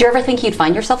Oakland. Did you ever think you'd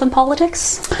find yourself in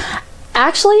politics?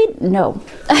 Actually, no.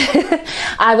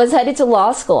 I was headed to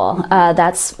law school.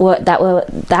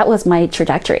 That was my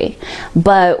trajectory.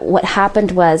 But what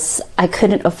happened was I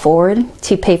couldn't afford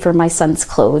to pay for my son's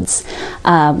clothes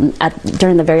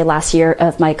during the very last year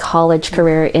of my college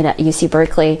career at UC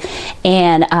Berkeley,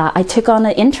 and I took on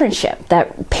an internship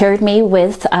that paired me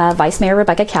with Vice Mayor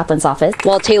Rebecca Kaplan's office.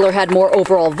 While Taylor had more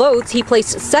overall votes, he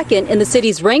placed second in the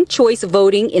city's ranked choice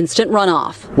voting instant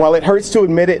runoff. While it hurts to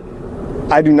admit it,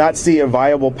 I do not see a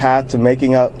viable path to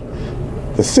making up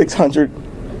the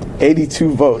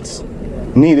 682 votes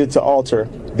needed to alter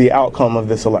the outcome of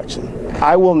this election.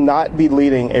 I will not be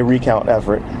leading a recount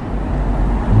effort,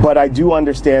 but I do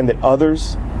understand that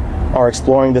others are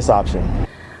exploring this option.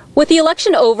 With the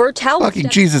election over, Tao... Fucking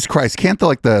Jesus Christ, can't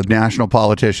the national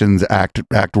politicians act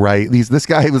right? This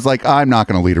guy was like, I'm not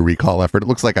going to lead a recall effort. It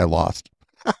looks like I lost.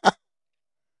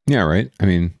 Yeah, right. I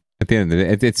mean... At the end of the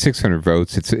day, it's 600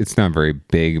 votes. It's not a very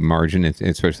big margin,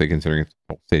 especially considering it's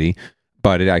the whole city.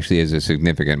 But it actually is a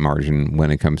significant margin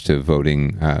when it comes to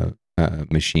voting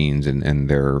machines and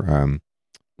their,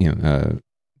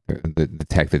 the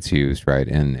tech that's used, right,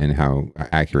 and how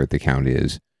accurate the count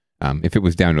is. If it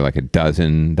was down to like a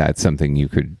dozen, that's something you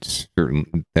could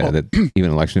that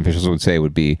even election officials would say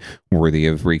would be worthy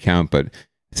of recount. But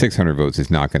 600 votes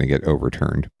is not going to get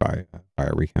overturned by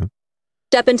a recount.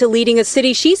 Step into leading a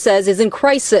city she says is in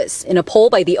crisis. In a poll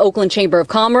by the Oakland Chamber of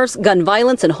Commerce, gun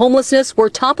violence and homelessness were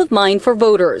top of mind for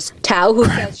voters. Tao, who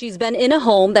says she's been in a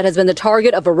home that has been the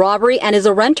target of a robbery and is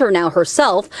a renter now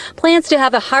herself, plans to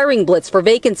have a hiring blitz for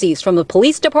vacancies from the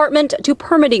police department to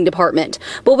permitting department.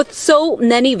 But with so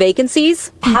many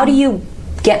vacancies, how do you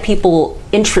get people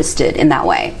interested in that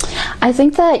way? I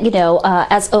think that,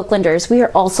 as Oaklanders, we are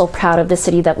also proud of the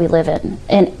city that we live in.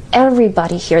 And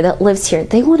everybody here that lives here,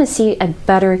 they want to see a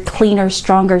better, cleaner,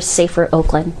 stronger, safer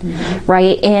Oakland,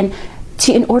 right? And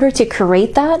in order to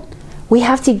create that, we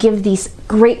have to give these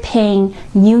great paying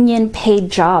union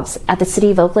paid jobs at the city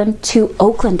of Oakland to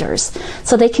Oaklanders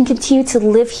so they can continue to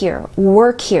live here,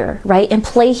 work here, right, and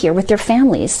play here with their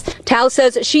families. Tao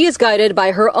says she is guided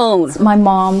by her own. My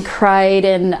mom cried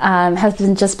and has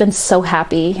just been so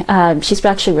happy. She's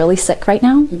actually really sick right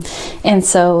now. And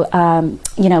so,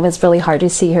 it's really hard to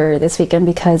see her this weekend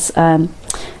because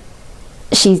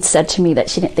she said to me that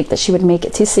she didn't think that she would make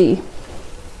it to see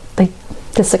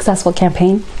the successful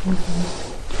campaign.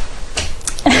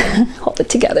 Hold it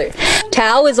together.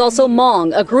 Tao is also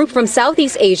Hmong, a group from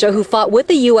Southeast Asia who fought with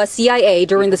the U.S. CIA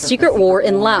during the secret war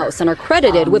in Laos and are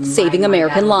credited with saving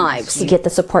American lives. You get the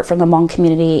support from the Hmong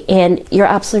community, and you're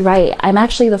absolutely right. I'm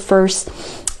actually the first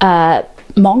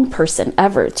Hmong person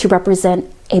ever to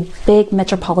represent a big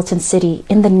metropolitan city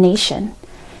in the nation.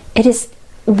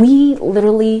 We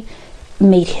literally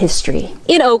made history.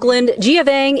 In Oakland, Gia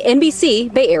Vang,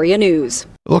 NBC, Bay Area News.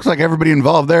 It looks like everybody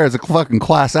involved there is a fucking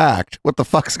class act. What the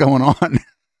fuck's going on?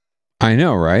 I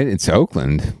know, right? It's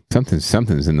Oakland.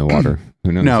 Something's in the water.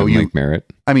 Who knows? No, Lake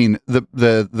Merritt. I mean,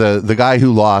 the guy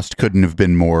who lost couldn't have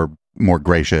been more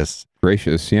gracious.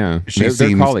 Gracious, yeah.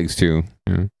 They're colleagues too.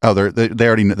 Yeah. Oh,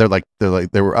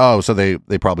 they were. So they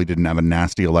probably didn't have a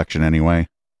nasty election anyway.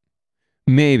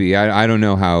 Maybe. I don't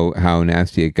know how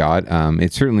nasty it got.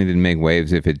 It certainly didn't make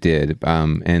waves if it did.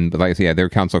 And like I said, they're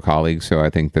council colleagues, so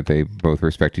I think that they both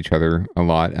respect each other a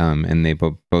lot. And they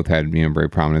both had very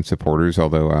prominent supporters.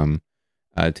 Although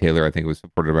Taylor, I think, was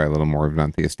supported by a little more of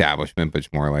not the establishment, but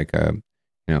more like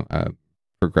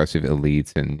progressive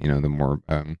elites and the more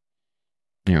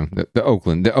the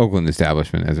Oakland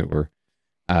establishment, as it were.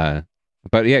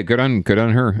 But yeah, good on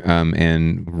her,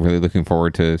 and really looking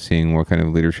forward to seeing what kind of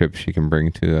leadership she can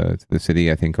bring to the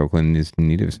city. I think Oakland is in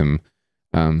need of some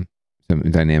some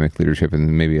dynamic leadership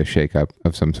and maybe a shakeup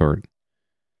of some sort.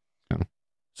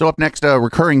 So up next, a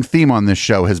recurring theme on this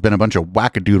show has been a bunch of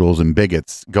wackadoodles and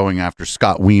bigots going after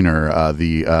Scott Wiener,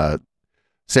 the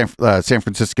San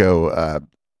Francisco.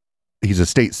 He's a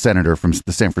state senator from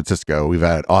the San Francisco. We've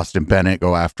had Austin Bennett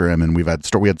go after him, and we had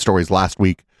stories last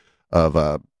week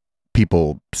of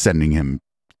people sending him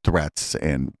threats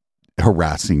and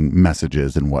harassing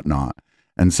messages and whatnot.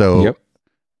 And so,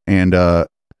 and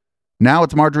now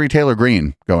it's Marjorie Taylor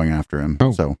Greene going after him.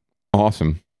 Oh, so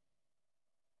awesome.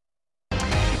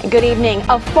 Good evening.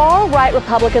 A far-right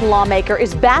Republican lawmaker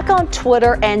is back on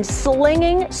Twitter and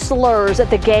slinging slurs at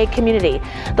the gay community.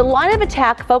 The line of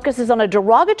attack focuses on a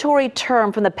derogatory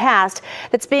term from the past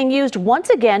that's being used once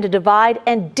again to divide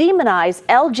and demonize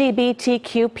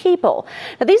LGBTQ people.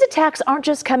 Now, these attacks aren't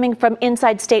just coming from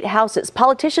inside state houses.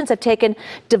 Politicians have taken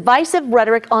divisive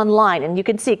rhetoric online, and you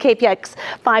can see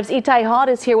KPIX5's Itai Haught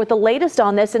is here with the latest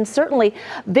on this, and certainly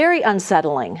very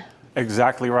unsettling.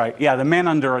 Exactly right. Yeah, the man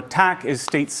under attack is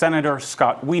State Senator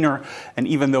Scott Wiener, and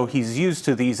even though he's used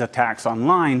to these attacks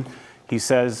online, he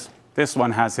says this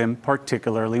one has him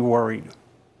particularly worried.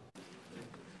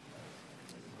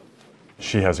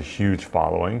 She has a huge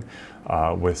following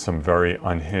with some very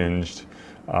unhinged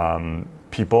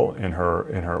people in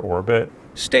her orbit.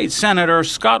 State Senator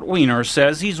Scott Wiener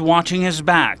says he's watching his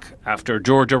back after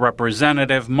Georgia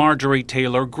Representative Marjorie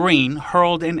Taylor Greene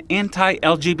hurled an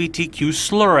anti-LGBTQ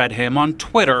slur at him on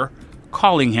Twitter,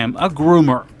 calling him a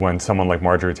groomer. When someone like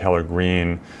Marjorie Taylor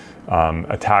Greene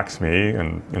attacks me,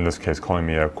 and in this case calling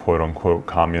me a quote-unquote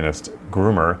communist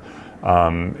groomer,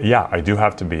 yeah, I do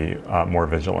have to be more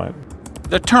vigilant.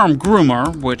 The term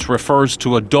groomer, which refers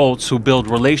to adults who build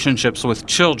relationships with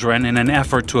children in an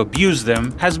effort to abuse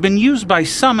them, has been used by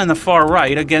some in the far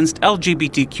right against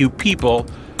LGBTQ people,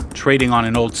 trading on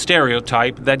an old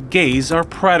stereotype that gays are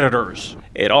predators.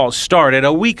 It all started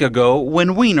a week ago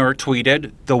when Wiener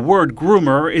tweeted, "The word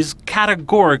groomer is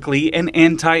categorically an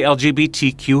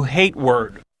anti-LGBTQ hate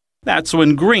word." That's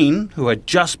when Greene, who had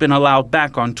just been allowed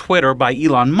back on Twitter by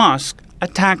Elon Musk,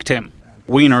 attacked him.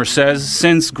 Wiener says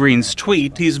since Greene's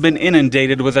tweet, he's been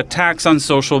inundated with attacks on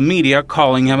social media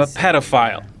calling him a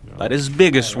pedophile. But his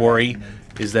biggest worry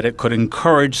is that it could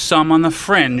encourage some on the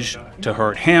fringe to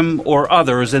hurt him or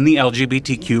others in the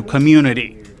LGBTQ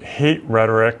community. Hate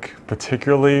rhetoric,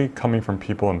 particularly coming from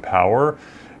people in power,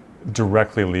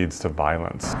 directly leads to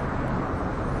violence.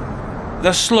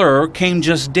 The slur came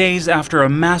just days after a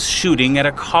mass shooting at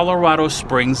a Colorado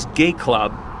Springs gay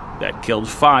club that killed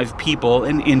 5 people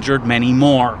and injured many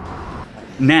more.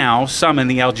 Now, some in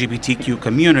the LGBTQ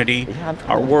community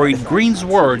are worried Greene's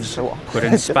words could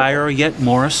inspire yet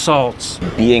more assaults.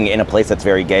 Being in a place that's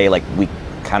very gay, like, we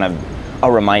kind of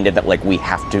are reminded that, like, we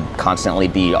have to constantly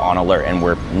be on alert and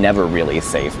we're never really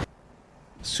safe.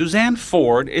 Suzanne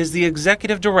Ford is the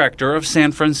executive director of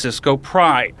San Francisco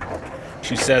Pride.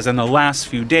 She says in the last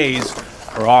few days,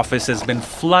 her office has been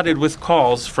flooded with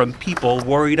calls from people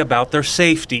worried about their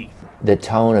safety. The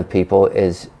tone of people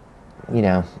is,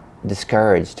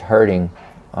 discouraged, hurting,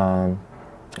 and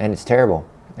it's terrible.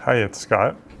 Hi, it's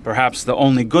Scott. Perhaps the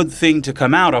only good thing to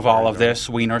come out of all of this,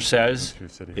 Wiener says,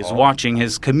 is watching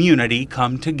his community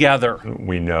come together.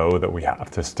 We know that we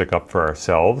have to stick up for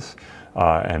ourselves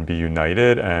and be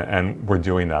united, and we're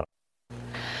doing that.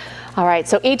 All right,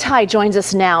 so Itai joins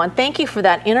us now, and thank you for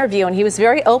that interview, and he was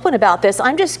very open about this.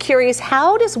 I'm just curious,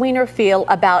 how does Wiener feel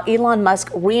about Elon Musk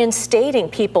reinstating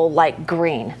people like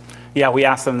Greene? Yeah, we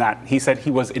asked him that. He said he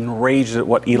was enraged at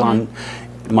what Elon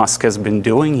Musk has been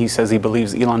doing. He says he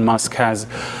believes Elon Musk has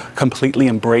completely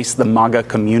embraced the MAGA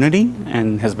community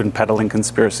and has been peddling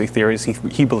conspiracy theories.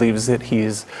 He believes that he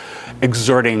is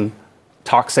exerting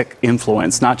toxic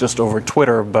influence, not just over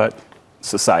Twitter, but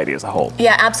society as a whole.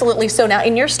 Yeah, absolutely. So now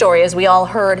in your story, as we all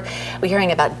heard, we're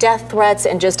hearing about death threats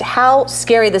and just how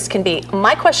scary this can be.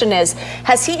 My question is,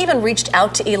 has he even reached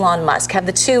out to Elon Musk? Have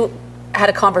the two had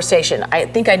a conversation? I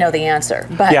think I know the answer,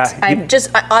 but yeah,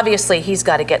 obviously he's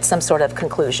got to get some sort of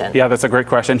conclusion. Yeah, that's a great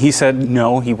question. He said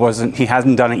no, he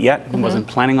hasn't done it yet. He wasn't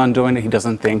planning on doing it. He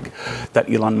doesn't think that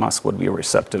Elon Musk would be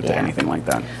receptive to anything like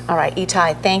that. All right,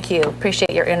 Itai, thank you.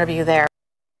 Appreciate your interview there.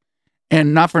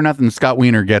 And not for nothing, Scott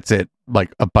Wiener gets it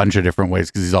like a bunch of different ways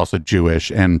because he's also Jewish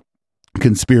and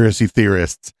conspiracy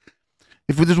theorists.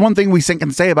 If there's one thing we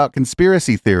can say about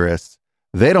conspiracy theorists,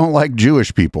 they don't like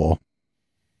Jewish people.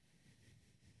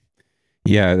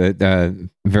 Yeah,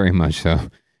 very much so.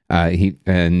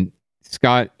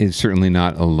 Scott is certainly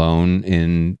not alone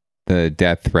in the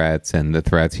death threats and the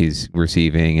threats he's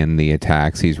receiving and the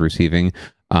attacks he's receiving.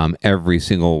 Every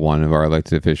single one of our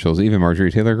elected officials, even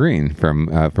Marjorie Taylor Greene,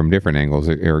 from different angles,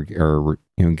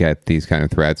 get these kind of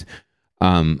threats.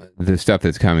 the stuff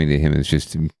that's coming to him is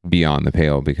just beyond the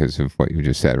pale because of what you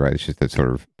just said, right? It's just that sort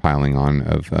of piling on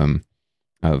of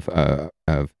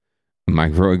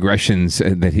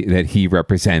microaggressions that he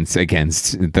represents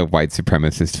against the white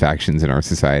supremacist factions in our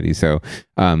society. So,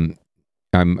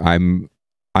 I'm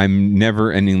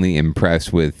never endingly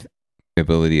impressed with the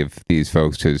ability of these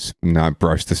folks to not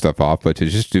brush the stuff off, but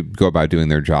to go about doing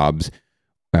their jobs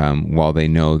while they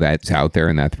know that's out there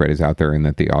and that threat is out there and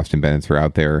that the Austin Bennetts are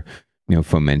out there,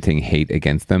 fomenting hate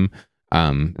against them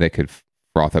that could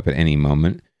froth up at any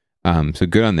moment. So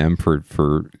good on them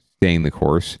for staying the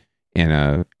course,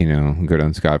 and good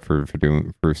on Scott for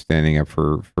standing up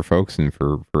for folks and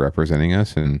for representing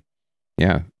us. And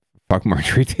yeah, fuck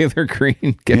Marjorie Taylor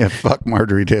Greene. Fuck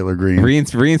Marjorie Taylor Greene.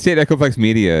 Reinstate Echoplex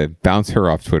Media. Bounce her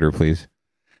off Twitter, please.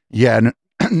 Yeah,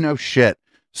 no shit.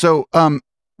 So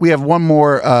we have one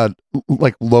more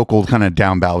like local kind of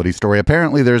down ballot-y story.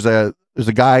 Apparently there's a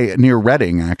guy near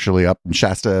Reading, actually up in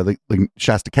Shasta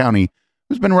County,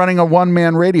 who's been running a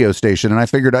one-man radio station, and I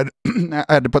figured I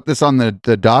had to put this on the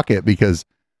docket because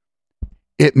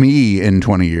it me in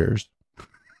 20 years.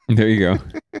 There you go.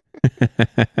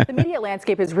 The media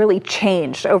landscape has really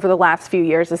changed over the last few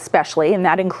years, especially, and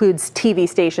that includes TV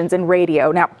stations and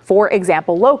radio. Now, for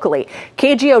example, locally,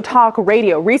 KGO Talk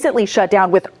Radio recently shut down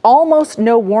with almost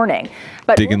no warning.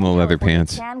 But digging the leather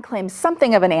pants can claim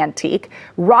something of an antique.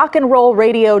 Rock and roll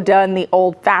radio done the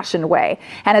old-fashioned way.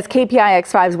 And as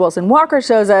KPIX5's Wilson Walker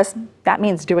shows us, that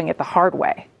means doing it the hard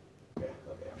way.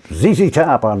 ZZ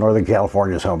Top on Northern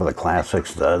California's home of the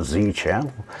classics, the Z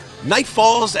Channel. Night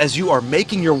falls as you are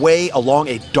making your way along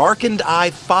a darkened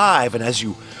I-5, and as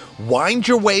you wind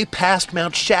your way past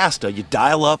Mount Shasta, you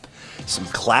dial up some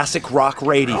classic rock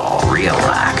radio. Real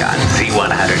rock on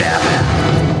Z100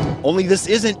 FM. Only this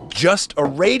isn't just a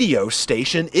radio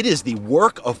station, it is the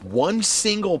work of one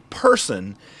single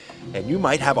person, and you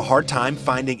might have a hard time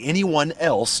finding anyone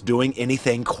else doing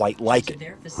anything quite like it.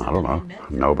 I don't know.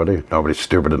 Nobody's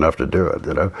stupid enough to do it,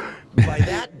 By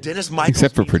that, Dennis Michaels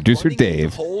except for producer Dave.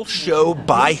 The whole show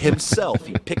by himself.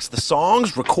 He picks the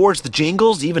songs, records the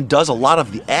jingles, even does a lot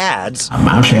of the ads.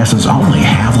 Mount Shasta's only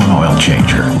Havlin oil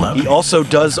changer. He also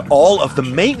does all of the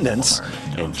maintenance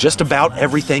and just about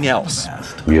everything else.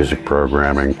 Music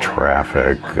programming,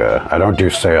 traffic. I don't do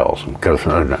sales because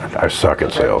I suck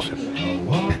at sales.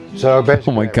 So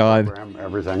basically, oh my God,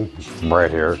 everything right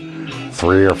here.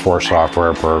 3 or 4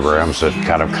 software programs that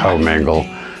kind of commingle.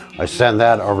 I send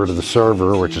that over to the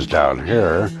server, which is down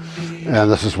here,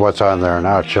 and this is what's on there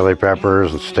now. Chili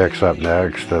Peppers and Styx up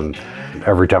next, and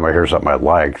every time I hear something I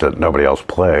like that nobody else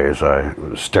plays, I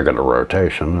stick it in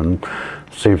rotation, and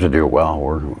it seems to do well.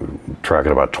 We're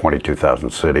tracking about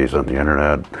 22,000 cities on the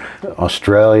internet.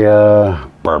 Australia,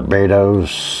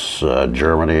 Barbados,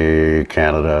 Germany,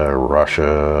 Canada,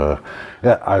 Russia.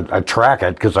 Yeah, I track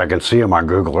it because I can see them on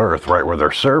Google Earth right where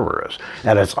their server is,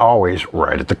 and it's always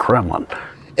right at the Kremlin.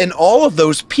 And all of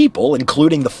those people,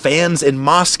 including the fans in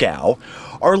Moscow,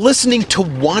 are listening to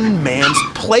one man's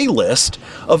playlist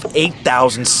of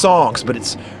 8,000 songs, but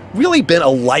it's really been a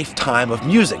lifetime of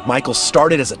music. Michael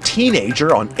started as a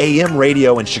teenager on AM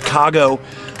radio in Chicago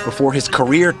before his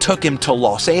career took him to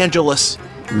Los Angeles.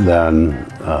 Then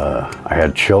I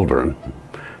had children,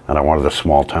 and I wanted a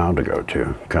small town to go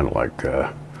to, kind of like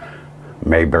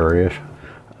Mayberry-ish.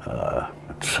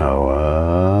 So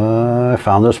I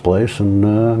found this place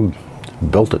and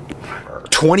built it.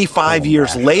 25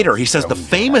 years later, he says the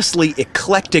famously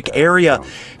eclectic area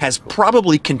has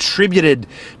probably contributed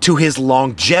to his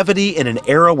longevity in an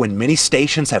era when many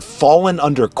stations have fallen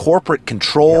under corporate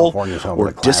control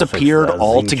or disappeared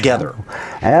altogether.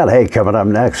 And hey, coming up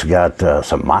next, got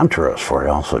some mantras for you.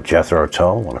 Also, Jethro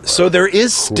Tull. So there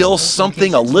is still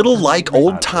something a little like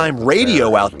old-time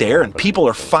radio out there, and people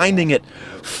are finding it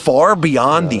far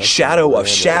beyond the shadow of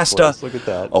Shasta,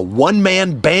 a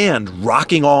one-man band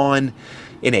rocking on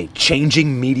in a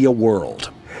changing media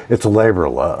world. It's a labor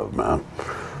of love, man.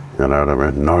 You know what I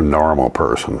mean? No normal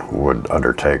person would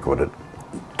undertake what it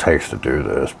takes to do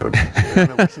this, but you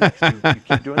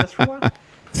keep doing this for a while?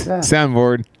 Yeah.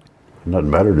 Soundboard.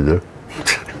 Nothing better to do.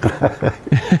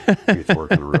 He's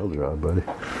working a real job, buddy.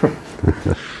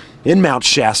 In Mount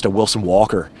Shasta, Wilson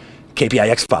Walker,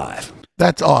 KPIX5.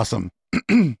 That's awesome.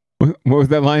 What was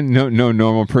that line? No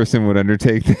normal person would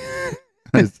undertake.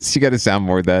 She got to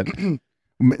soundboard that.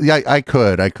 Yeah, I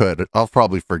could. I'll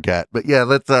probably forget, but yeah,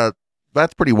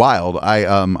 that's pretty wild.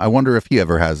 I wonder if he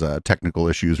ever has technical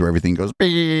issues where everything goes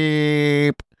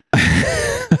beep.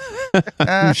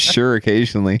 I'm sure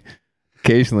occasionally.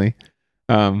 That's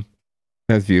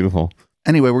beautiful.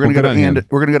 Anyway, we're gonna go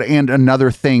to and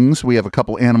another things. We have a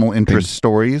couple animal interest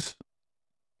stories.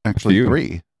 Actually,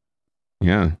 3.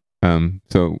 Yeah.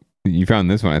 So you found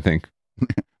this one, I think.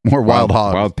 More wild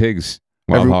hogs. Wild pigs.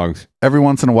 Wild hogs. Every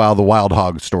once in a while, the wild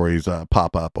hog stories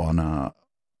pop up on,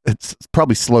 it's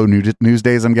probably slow news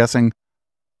days, I'm guessing.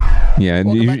 Yeah,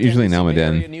 usually in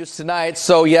Almaden. News tonight.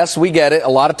 So, yes, we get it. A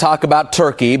lot of talk about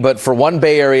turkey, but for one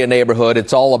Bay Area neighborhood,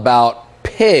 it's all about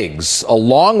pigs, a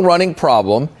long-running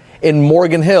problem in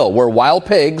Morgan Hill, where wild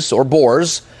pigs, or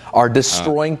boars, are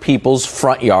destroying people's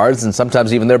front yards and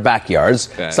sometimes even their backyards.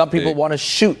 Some people want to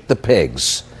shoot the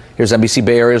pigs. Here's NBC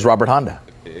Bay Area's Robert Honda.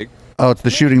 Oh, it's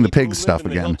the shooting the pigs stuff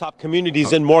again. Hilltop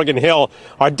communities in Morgan Hill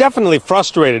are definitely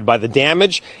frustrated by the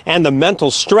damage and the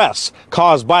mental stress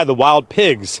caused by the wild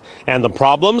pigs. And the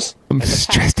problems? I'm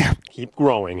stressed out. Keep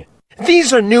growing.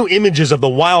 These are new images of the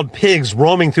wild pigs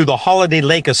roaming through the Holiday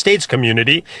Lake Estates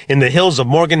community in the hills of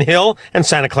Morgan Hill and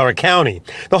Santa Clara County.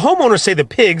 The homeowners say the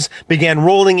pigs began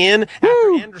rolling in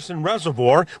after Anderson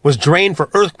Reservoir was drained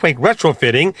for earthquake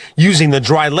retrofitting, using the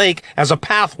dry lake as a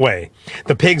pathway.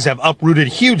 The pigs have uprooted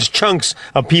huge chunks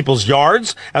of people's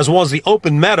yards, as well as the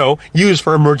open meadow used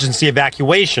for emergency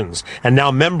evacuations. And now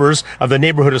members of the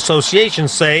neighborhood association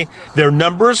say their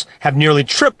numbers have nearly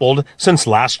tripled since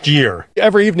last year.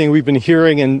 Every evening we've been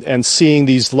hearing and seeing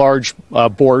these large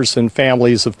boars and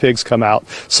families of pigs come out.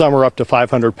 Some are up to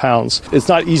 500 pounds. It's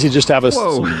not easy just to have a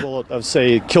silver bullet of,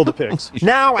 say, kill the pigs.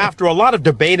 Now, after a lot of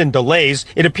debate and delays,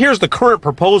 it appears the current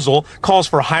proposal calls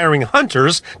for hiring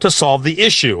hunters to solve the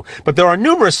issue. But there are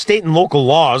numerous state and local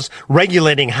laws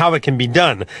regulating how it can be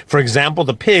done. For example,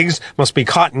 the pigs must be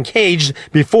caught and caged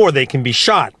before they can be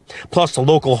shot. Plus, the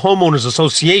local homeowners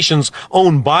association's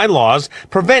own bylaws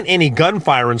prevent any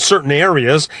gunfire in certain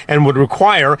areas and would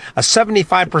require a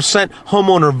 75%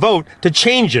 homeowner vote to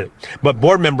change it. But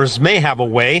board members may have a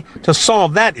way to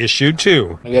solve that issue,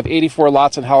 too. We have 84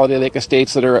 lots in Holiday Lake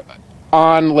Estates that are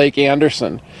on Lake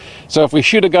Anderson. So if we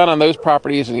shoot a gun on those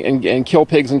properties and kill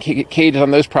pigs and cages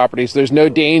on those properties, there's no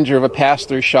danger of a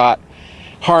pass-through shot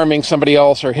harming somebody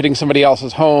else or hitting somebody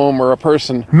else's home or a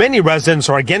person. Many residents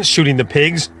are against shooting the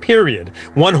pigs, period.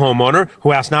 One homeowner,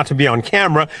 who asked not to be on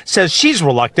camera, says she's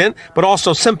reluctant, but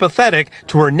also sympathetic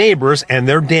to her neighbors and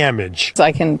their damage.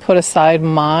 I can put aside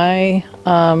my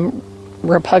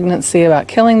repugnancy about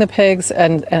killing the pigs,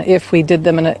 and if we did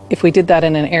that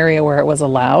in an area where it was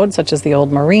allowed, such as the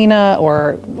old marina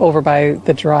or over by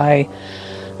the dry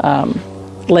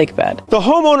lake bed. The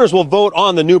homeowners will vote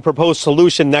on the new proposed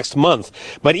solution next month,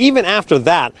 but even after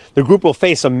that, the group will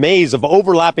face a maze of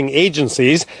overlapping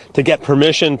agencies to get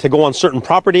permission to go on certain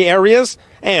property areas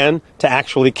and to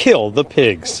actually kill the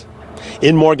pigs.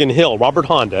 In Morgan Hill, Robert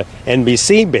Honda,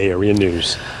 NBC Bay Area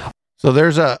News. So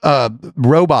there's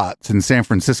robots in San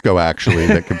Francisco, actually,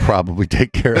 that could probably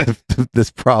take care of this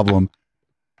problem.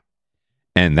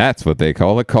 And that's what they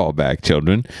call a callback,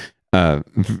 children.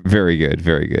 Very good,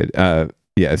 very good.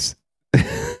 Yes.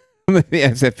 The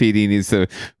SFPD needs to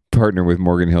partner with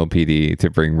Morgan Hill PD to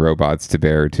bring robots to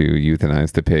bear to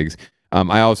euthanize the pigs.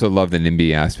 I also love the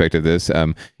NIMBY aspect of this.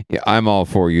 I'm all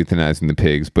for euthanizing the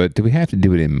pigs, but do we have to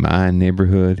do it in my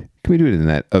neighborhood? Can we do it in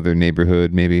that other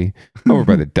neighborhood, maybe? Over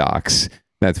by the docks.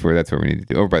 That's where we need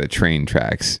to do. Over by the train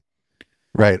tracks.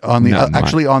 Right. On the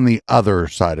actually on the other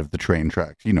side of the train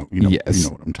tracks. You know Yes. You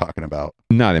know what I'm talking about.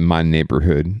 Not in my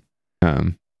neighborhood.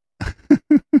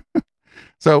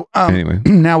 So anyway,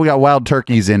 now we got wild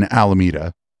turkeys in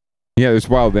Alameda. Yeah, there's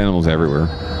wild animals everywhere.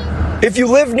 If you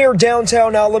live near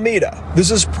downtown Alameda,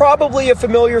 this is probably a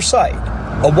familiar sight.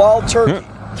 A wild turkey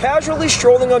casually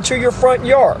strolling onto your front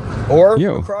yard or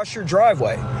across your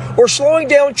driveway, or slowing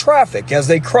down traffic as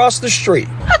they cross the street.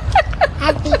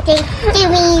 Happy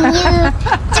Thanksgiving, you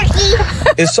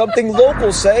turkey. Is something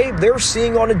locals say they're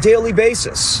seeing on a daily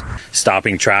basis.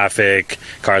 Stopping traffic,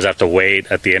 cars have to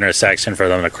wait at the intersection for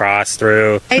them to cross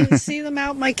through. I see them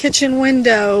out my kitchen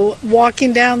window,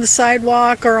 walking down the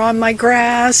sidewalk or on my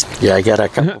grass. Yeah, I got a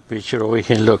couple pictures we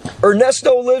can look.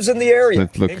 Ernesto lives in the area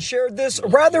and shared this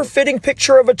rather fitting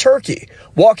picture of a turkey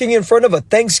walking in front of a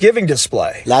Thanksgiving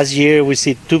display. Last year we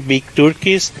see 2 big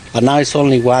turkeys, and now it's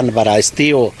only one, but I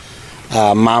still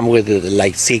mom with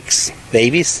like 6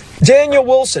 babies. Daniel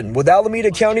Wilson with Alameda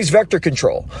County's Vector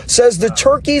Control says the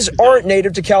turkeys aren't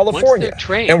native to California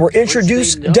and were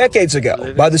introduced decades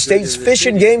ago by the state's Fish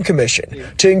and Game Commission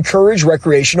to encourage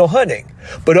recreational hunting.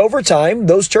 But over time,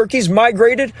 those turkeys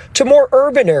migrated to more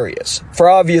urban areas for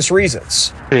obvious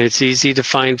reasons. It's easy to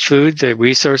find food. The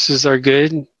resources are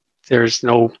good. There's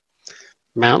no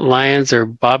mountain lions or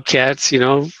bobcats,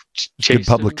 Good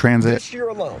public transit. This year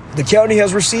alone, the county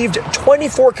has received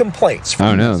 24 complaints.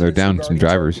 Oh no, they're down some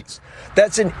drivers.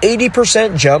 That's an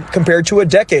 80% jump compared to a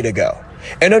decade ago.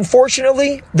 And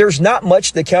unfortunately, there's not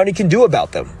much the county can do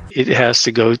about them. It has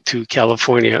to go to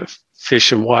California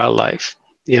Fish and Wildlife,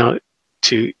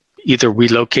 to either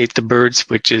relocate the birds,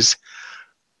 which is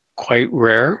quite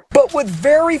rare. But with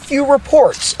very few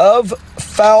reports of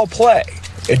foul play,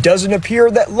 it doesn't appear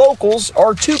that locals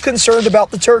are too concerned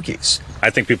about the turkeys. I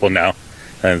think people know.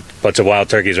 A bunch of wild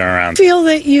turkeys are around. I feel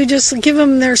that you just give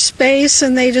them their space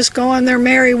and they just go on their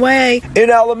merry way.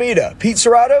 In Alameda, Pete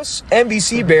Serratos,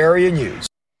 NBC Bay Area News.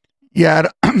 Yeah,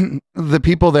 the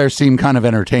people there seem kind of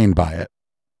entertained by it.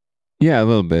 Yeah, a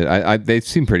little bit. They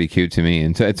seem pretty cute to me.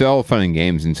 And so it's all fun and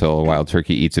games until a wild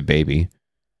turkey eats a baby.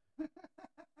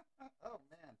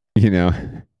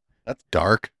 That's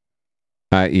dark.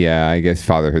 Yeah, I guess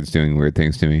fatherhood's doing weird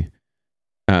things to me.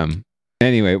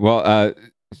 Anyway, well,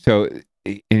 so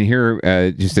in here,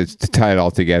 just to tie it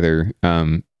all together,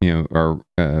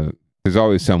 there's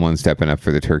always someone stepping up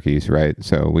for the turkeys, right?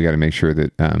 So we got to make sure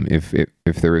that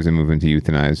if there is a movement to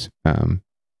euthanize,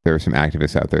 there are some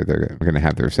activists out there that are going to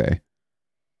have their say.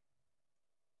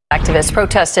 Activists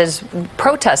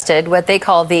protested what they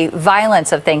call the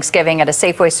violence of Thanksgiving at a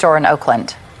Safeway store in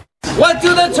Oakland. What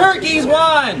do the turkeys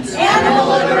want?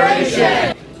 Animal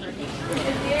liberation!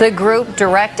 The group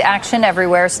Direct Action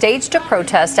Everywhere staged a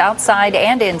protest outside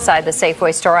and inside the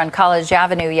Safeway store on College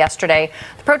Avenue yesterday.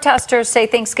 The protesters say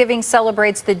Thanksgiving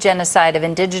celebrates the genocide of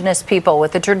indigenous people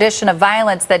with a tradition of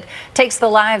violence that takes the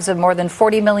lives of more than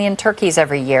 40 million turkeys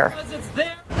every year.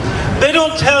 They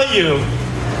don't tell you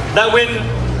that when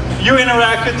you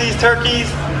interact with these turkeys,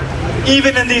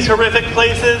 even in these horrific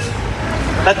places,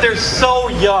 that they're so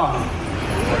young,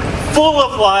 full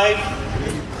of life,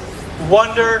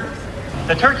 wonder.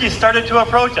 The turkeys started to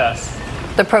approach us.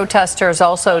 The protesters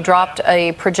also dropped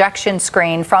a projection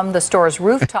screen from the store's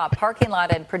rooftop parking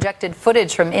lot and projected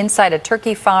footage from inside a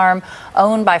turkey farm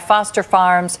owned by Foster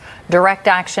Farms. Direct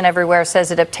Action Everywhere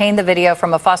says it obtained the video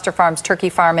from a Foster Farms turkey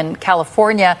farm in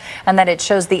California and that it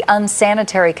shows the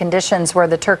unsanitary conditions where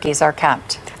the turkeys are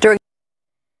kept.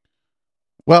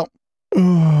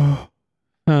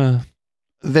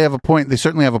 They have a point. They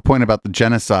certainly have a point about the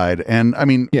genocide. And I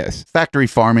mean, yes, factory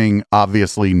farming,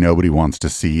 obviously nobody wants to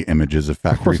see images of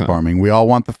factory farming. We all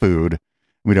want the food.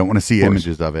 We don't want to see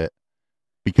images of it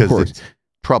because it's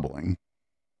troubling.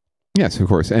 Yes, of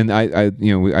course. And I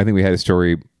think we had a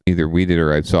story, either we did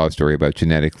or I saw a story about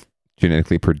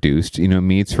genetically produced,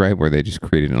 meats, right? Where they just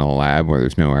created in a lab where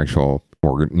there's no actual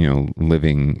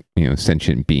living,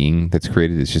 sentient being that's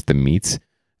created. It's just the meats.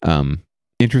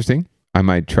 Interesting. I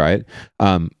might try it.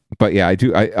 But yeah,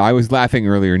 I was laughing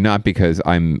earlier, not because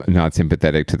I'm not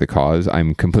sympathetic to the cause.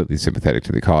 I'm completely sympathetic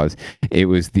to the cause. It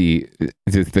was the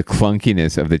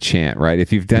clunkiness of the chant, right?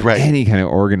 If you've done any kind of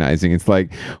organizing, it's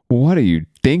like, what are you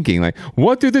thinking? Like,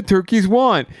 what do the turkeys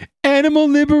want?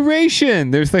 Animal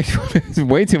liberation. There's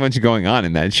way too much going on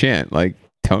in that chant. Like,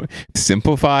 don't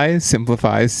simplify,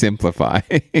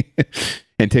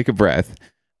 and take a breath.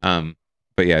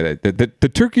 But yeah,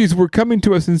 the turkeys were coming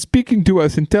to us and speaking to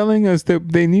us and telling us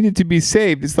that they needed to be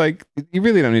saved. It's like, you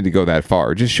really don't need to go that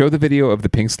far. Just show the video of the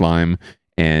pink slime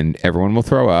and everyone will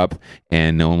throw up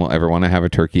and no one will ever want to have a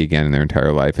turkey again in their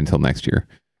entire life until next year.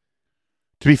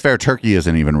 To be fair, turkey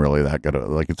isn't even really that good.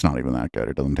 Like, it's not even that good.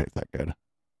 It doesn't taste that good.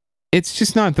 It's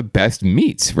just not the best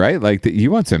meats, right? Like,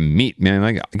 you want some meat, man.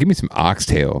 Like, give me some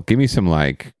oxtail. Give me some,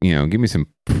 give me some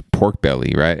pork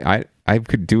belly, right? I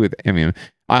could do it. I mean,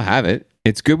 I'll have it.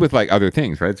 It's good with other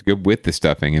things, right? It's good with the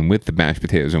stuffing and with the mashed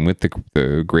potatoes and with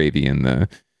the gravy and the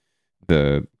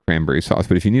cranberry sauce.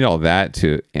 But if you need all that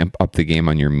to amp up the game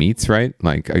on your meats, right?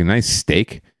 Like a nice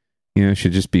steak,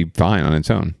 should just be fine on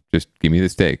its own. Just give me the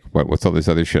steak. What's all this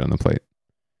other shit on the plate?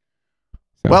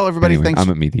 So, well, everybody, anyway, thanks. I'm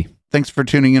a meaty. Thanks for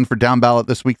tuning in for Down Ballot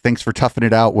this week. Thanks for toughing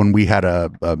it out when we had a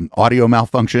audio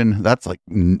malfunction. That's like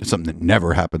something that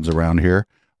never happens around here,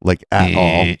 like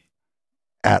at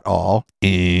all.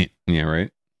 Yeah, right.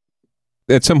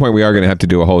 At some point, we are going to have to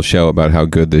do a whole show about how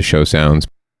good this show sounds.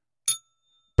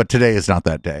 But today is not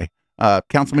that day.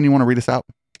 Councilman, you want to read us out?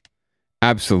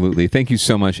 Absolutely. Thank you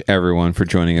so much, everyone, for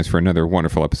joining us for another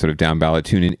wonderful episode of Down Ballot.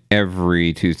 Tune in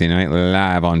every Tuesday night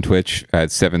live on Twitch at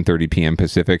 7:30 p.m.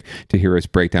 Pacific to hear us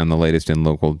break down the latest in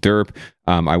local derp.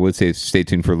 I would say stay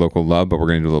tuned for Local Love, but we're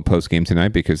going to do a little post game tonight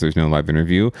because there's no live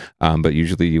interview. But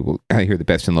usually you will hear the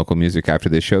best in local music after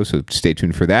this show, so stay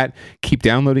tuned for that. Keep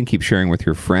downloading, keep sharing with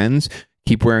your friends,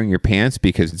 keep wearing your pants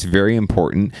because it's very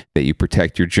important that you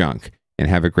protect your junk. And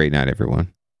have a great night,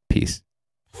 everyone. Peace.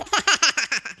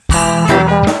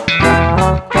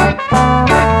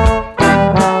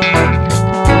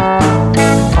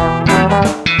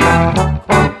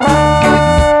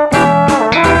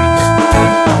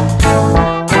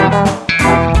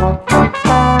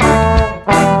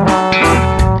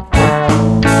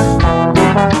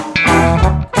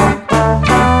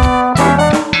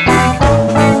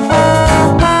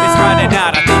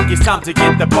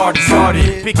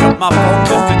 started. Pick up my phone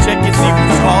just to check and see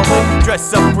who's calling.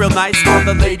 Dress up real nice for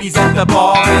the ladies at the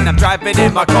bar, and I'm driving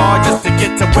in my car just to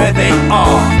get to where they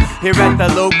are. Here at the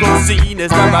local scene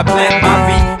is where I plant my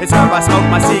feet. It's where I smoke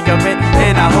my cigarette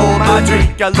and I hold my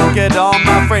drink. I look at all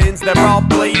my friends, they're all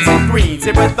blazing greens.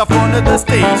 Here at the front of the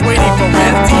stage waiting for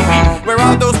MTV. Where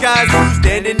are those guys who's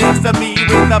standing next to me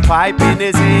with a pipe in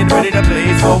his hand ready to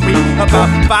blaze for me? About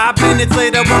 5 minutes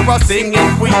later we're all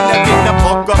singing Queen. Now get the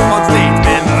fuck up on stage,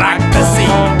 man, rock the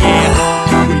scene.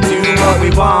 Yeah, we do what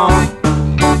we want,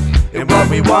 and what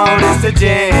we want is to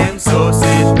jam. So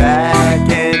sit back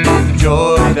and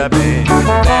enjoy the band.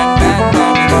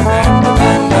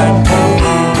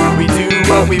 We do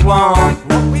what we want,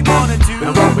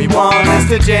 and what we want is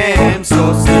to jam.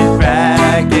 So sit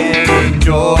back and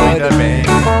enjoy the band.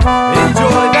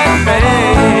 Enjoy that band.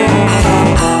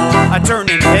 I turn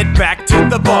and head back to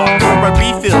the bar for a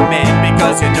refill, man,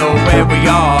 because you know where we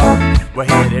are. We're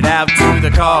headed out to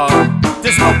the car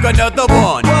to smoke another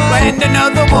one and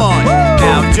another one.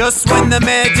 Now just when the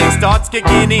magic starts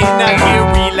kicking in, I hear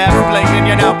relapse playing,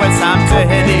 you know it's time to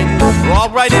head in.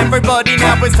 Alright everybody,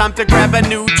 now it's time to grab a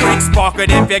new drink. Spark it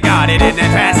if you got it and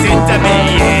then pass it to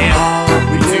me. Yeah,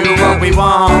 we do what we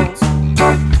want,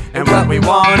 and what we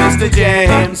want is to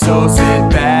jam. So sit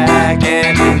back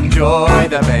and enjoy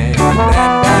the band.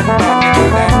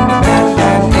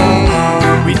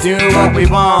 We do what we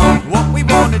want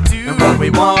to do, and what we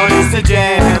want is to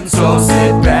jam. So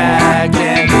sit back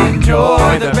and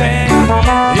enjoy the band.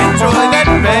 Enjoy that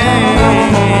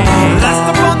band. Last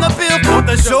up on the bill for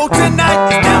the show tonight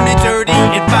is Down and Dirty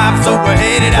at 5, so we're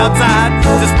headed outside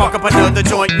to spark up another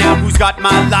joint. Now who's got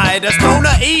my lighter?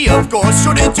 Stoner E, of course,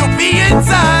 shouldn't you be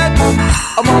inside?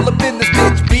 I'm all up in this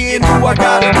bitch, being who I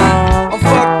gotta be. I'm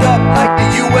fucked up like the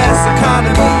US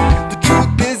economy. The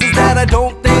truth is that I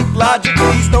don't think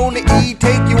logically. Stoner E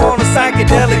take you on a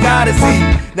psychedelic odyssey.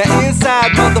 Now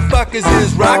inside motherfuckers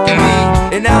is rocking me,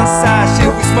 and outside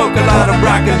shit we smoke a lot of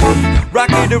broccoli.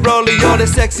 Rocky the roller, yo, that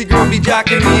sexy girl be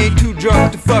jocking me. Ain't too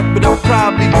drunk to fuck, but I'll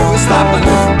probably do it sloppily.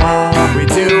 We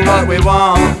do what we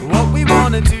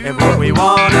wanna do, and what we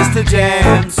want is to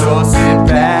jam. So sit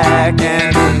back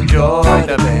and enjoy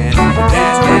the band.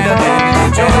 Enjoy the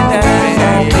band, enjoy the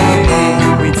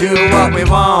band. We do what we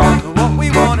want, and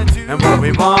what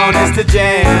we want is to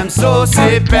jam. So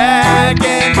sit back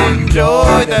and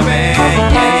enjoy the band.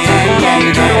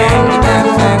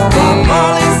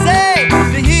 Molly say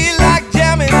that he like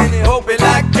jamming, and he hope he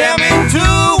like jamming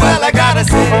too. Well, I gotta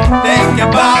say, thank you,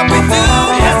 Bob, we do.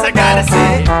 Yes, I gotta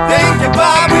say, thank you,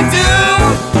 Bob, we do.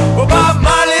 Well, Bob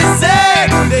Marley said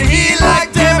that he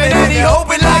like jamming, and he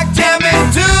hope he like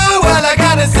jamming too. Well, I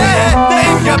gotta say,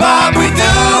 thank you, Bob, we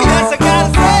do. Yes, I gotta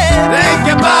say, thank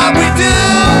you, Bob, we do.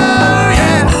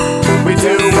 We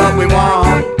do what we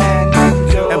want,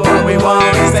 and what we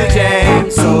want is to jam.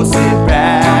 So sit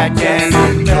back and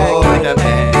enjoy the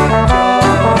band.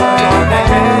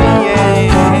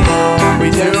 We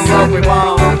do what we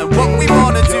want, and what we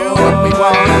want to do, what we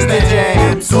want is to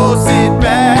jam. So sit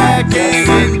back and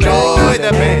enjoy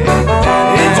the band.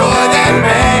 Enjoy that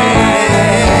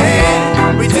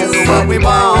band. We do what we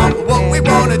want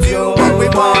to do, what we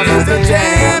want is to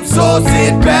jam. So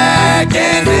sit back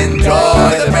and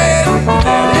enjoy the band.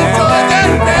 Enjoy that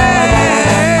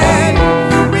band.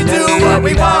 We do what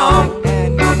we want,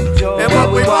 and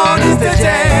what we want is to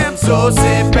jam. So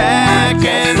sit back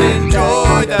and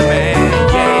enjoy the band.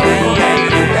 Yeah, yeah, yeah.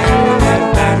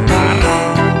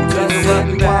 Just what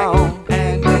we want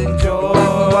and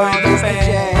enjoy the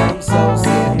band. So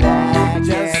sit back,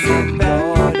 just sit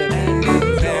back,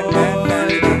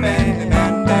 enjoy the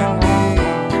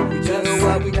band. We just do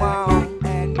what we want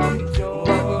and enjoy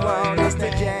what we want is to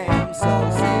jam.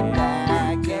 So sit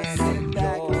back and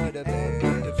enjoy the band.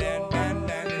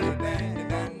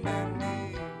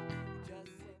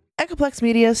 Echoplex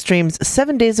Media streams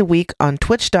 7 days a week on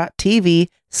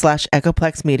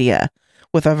twitch.tv/Echoplex Media.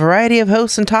 With a variety of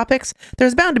hosts and topics,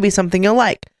 there's bound to be something you'll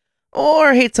like,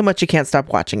 or hate so much you can't stop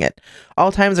watching it.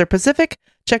 All times are Pacific.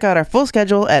 Check out our full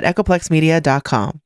schedule at echoplexmedia.com.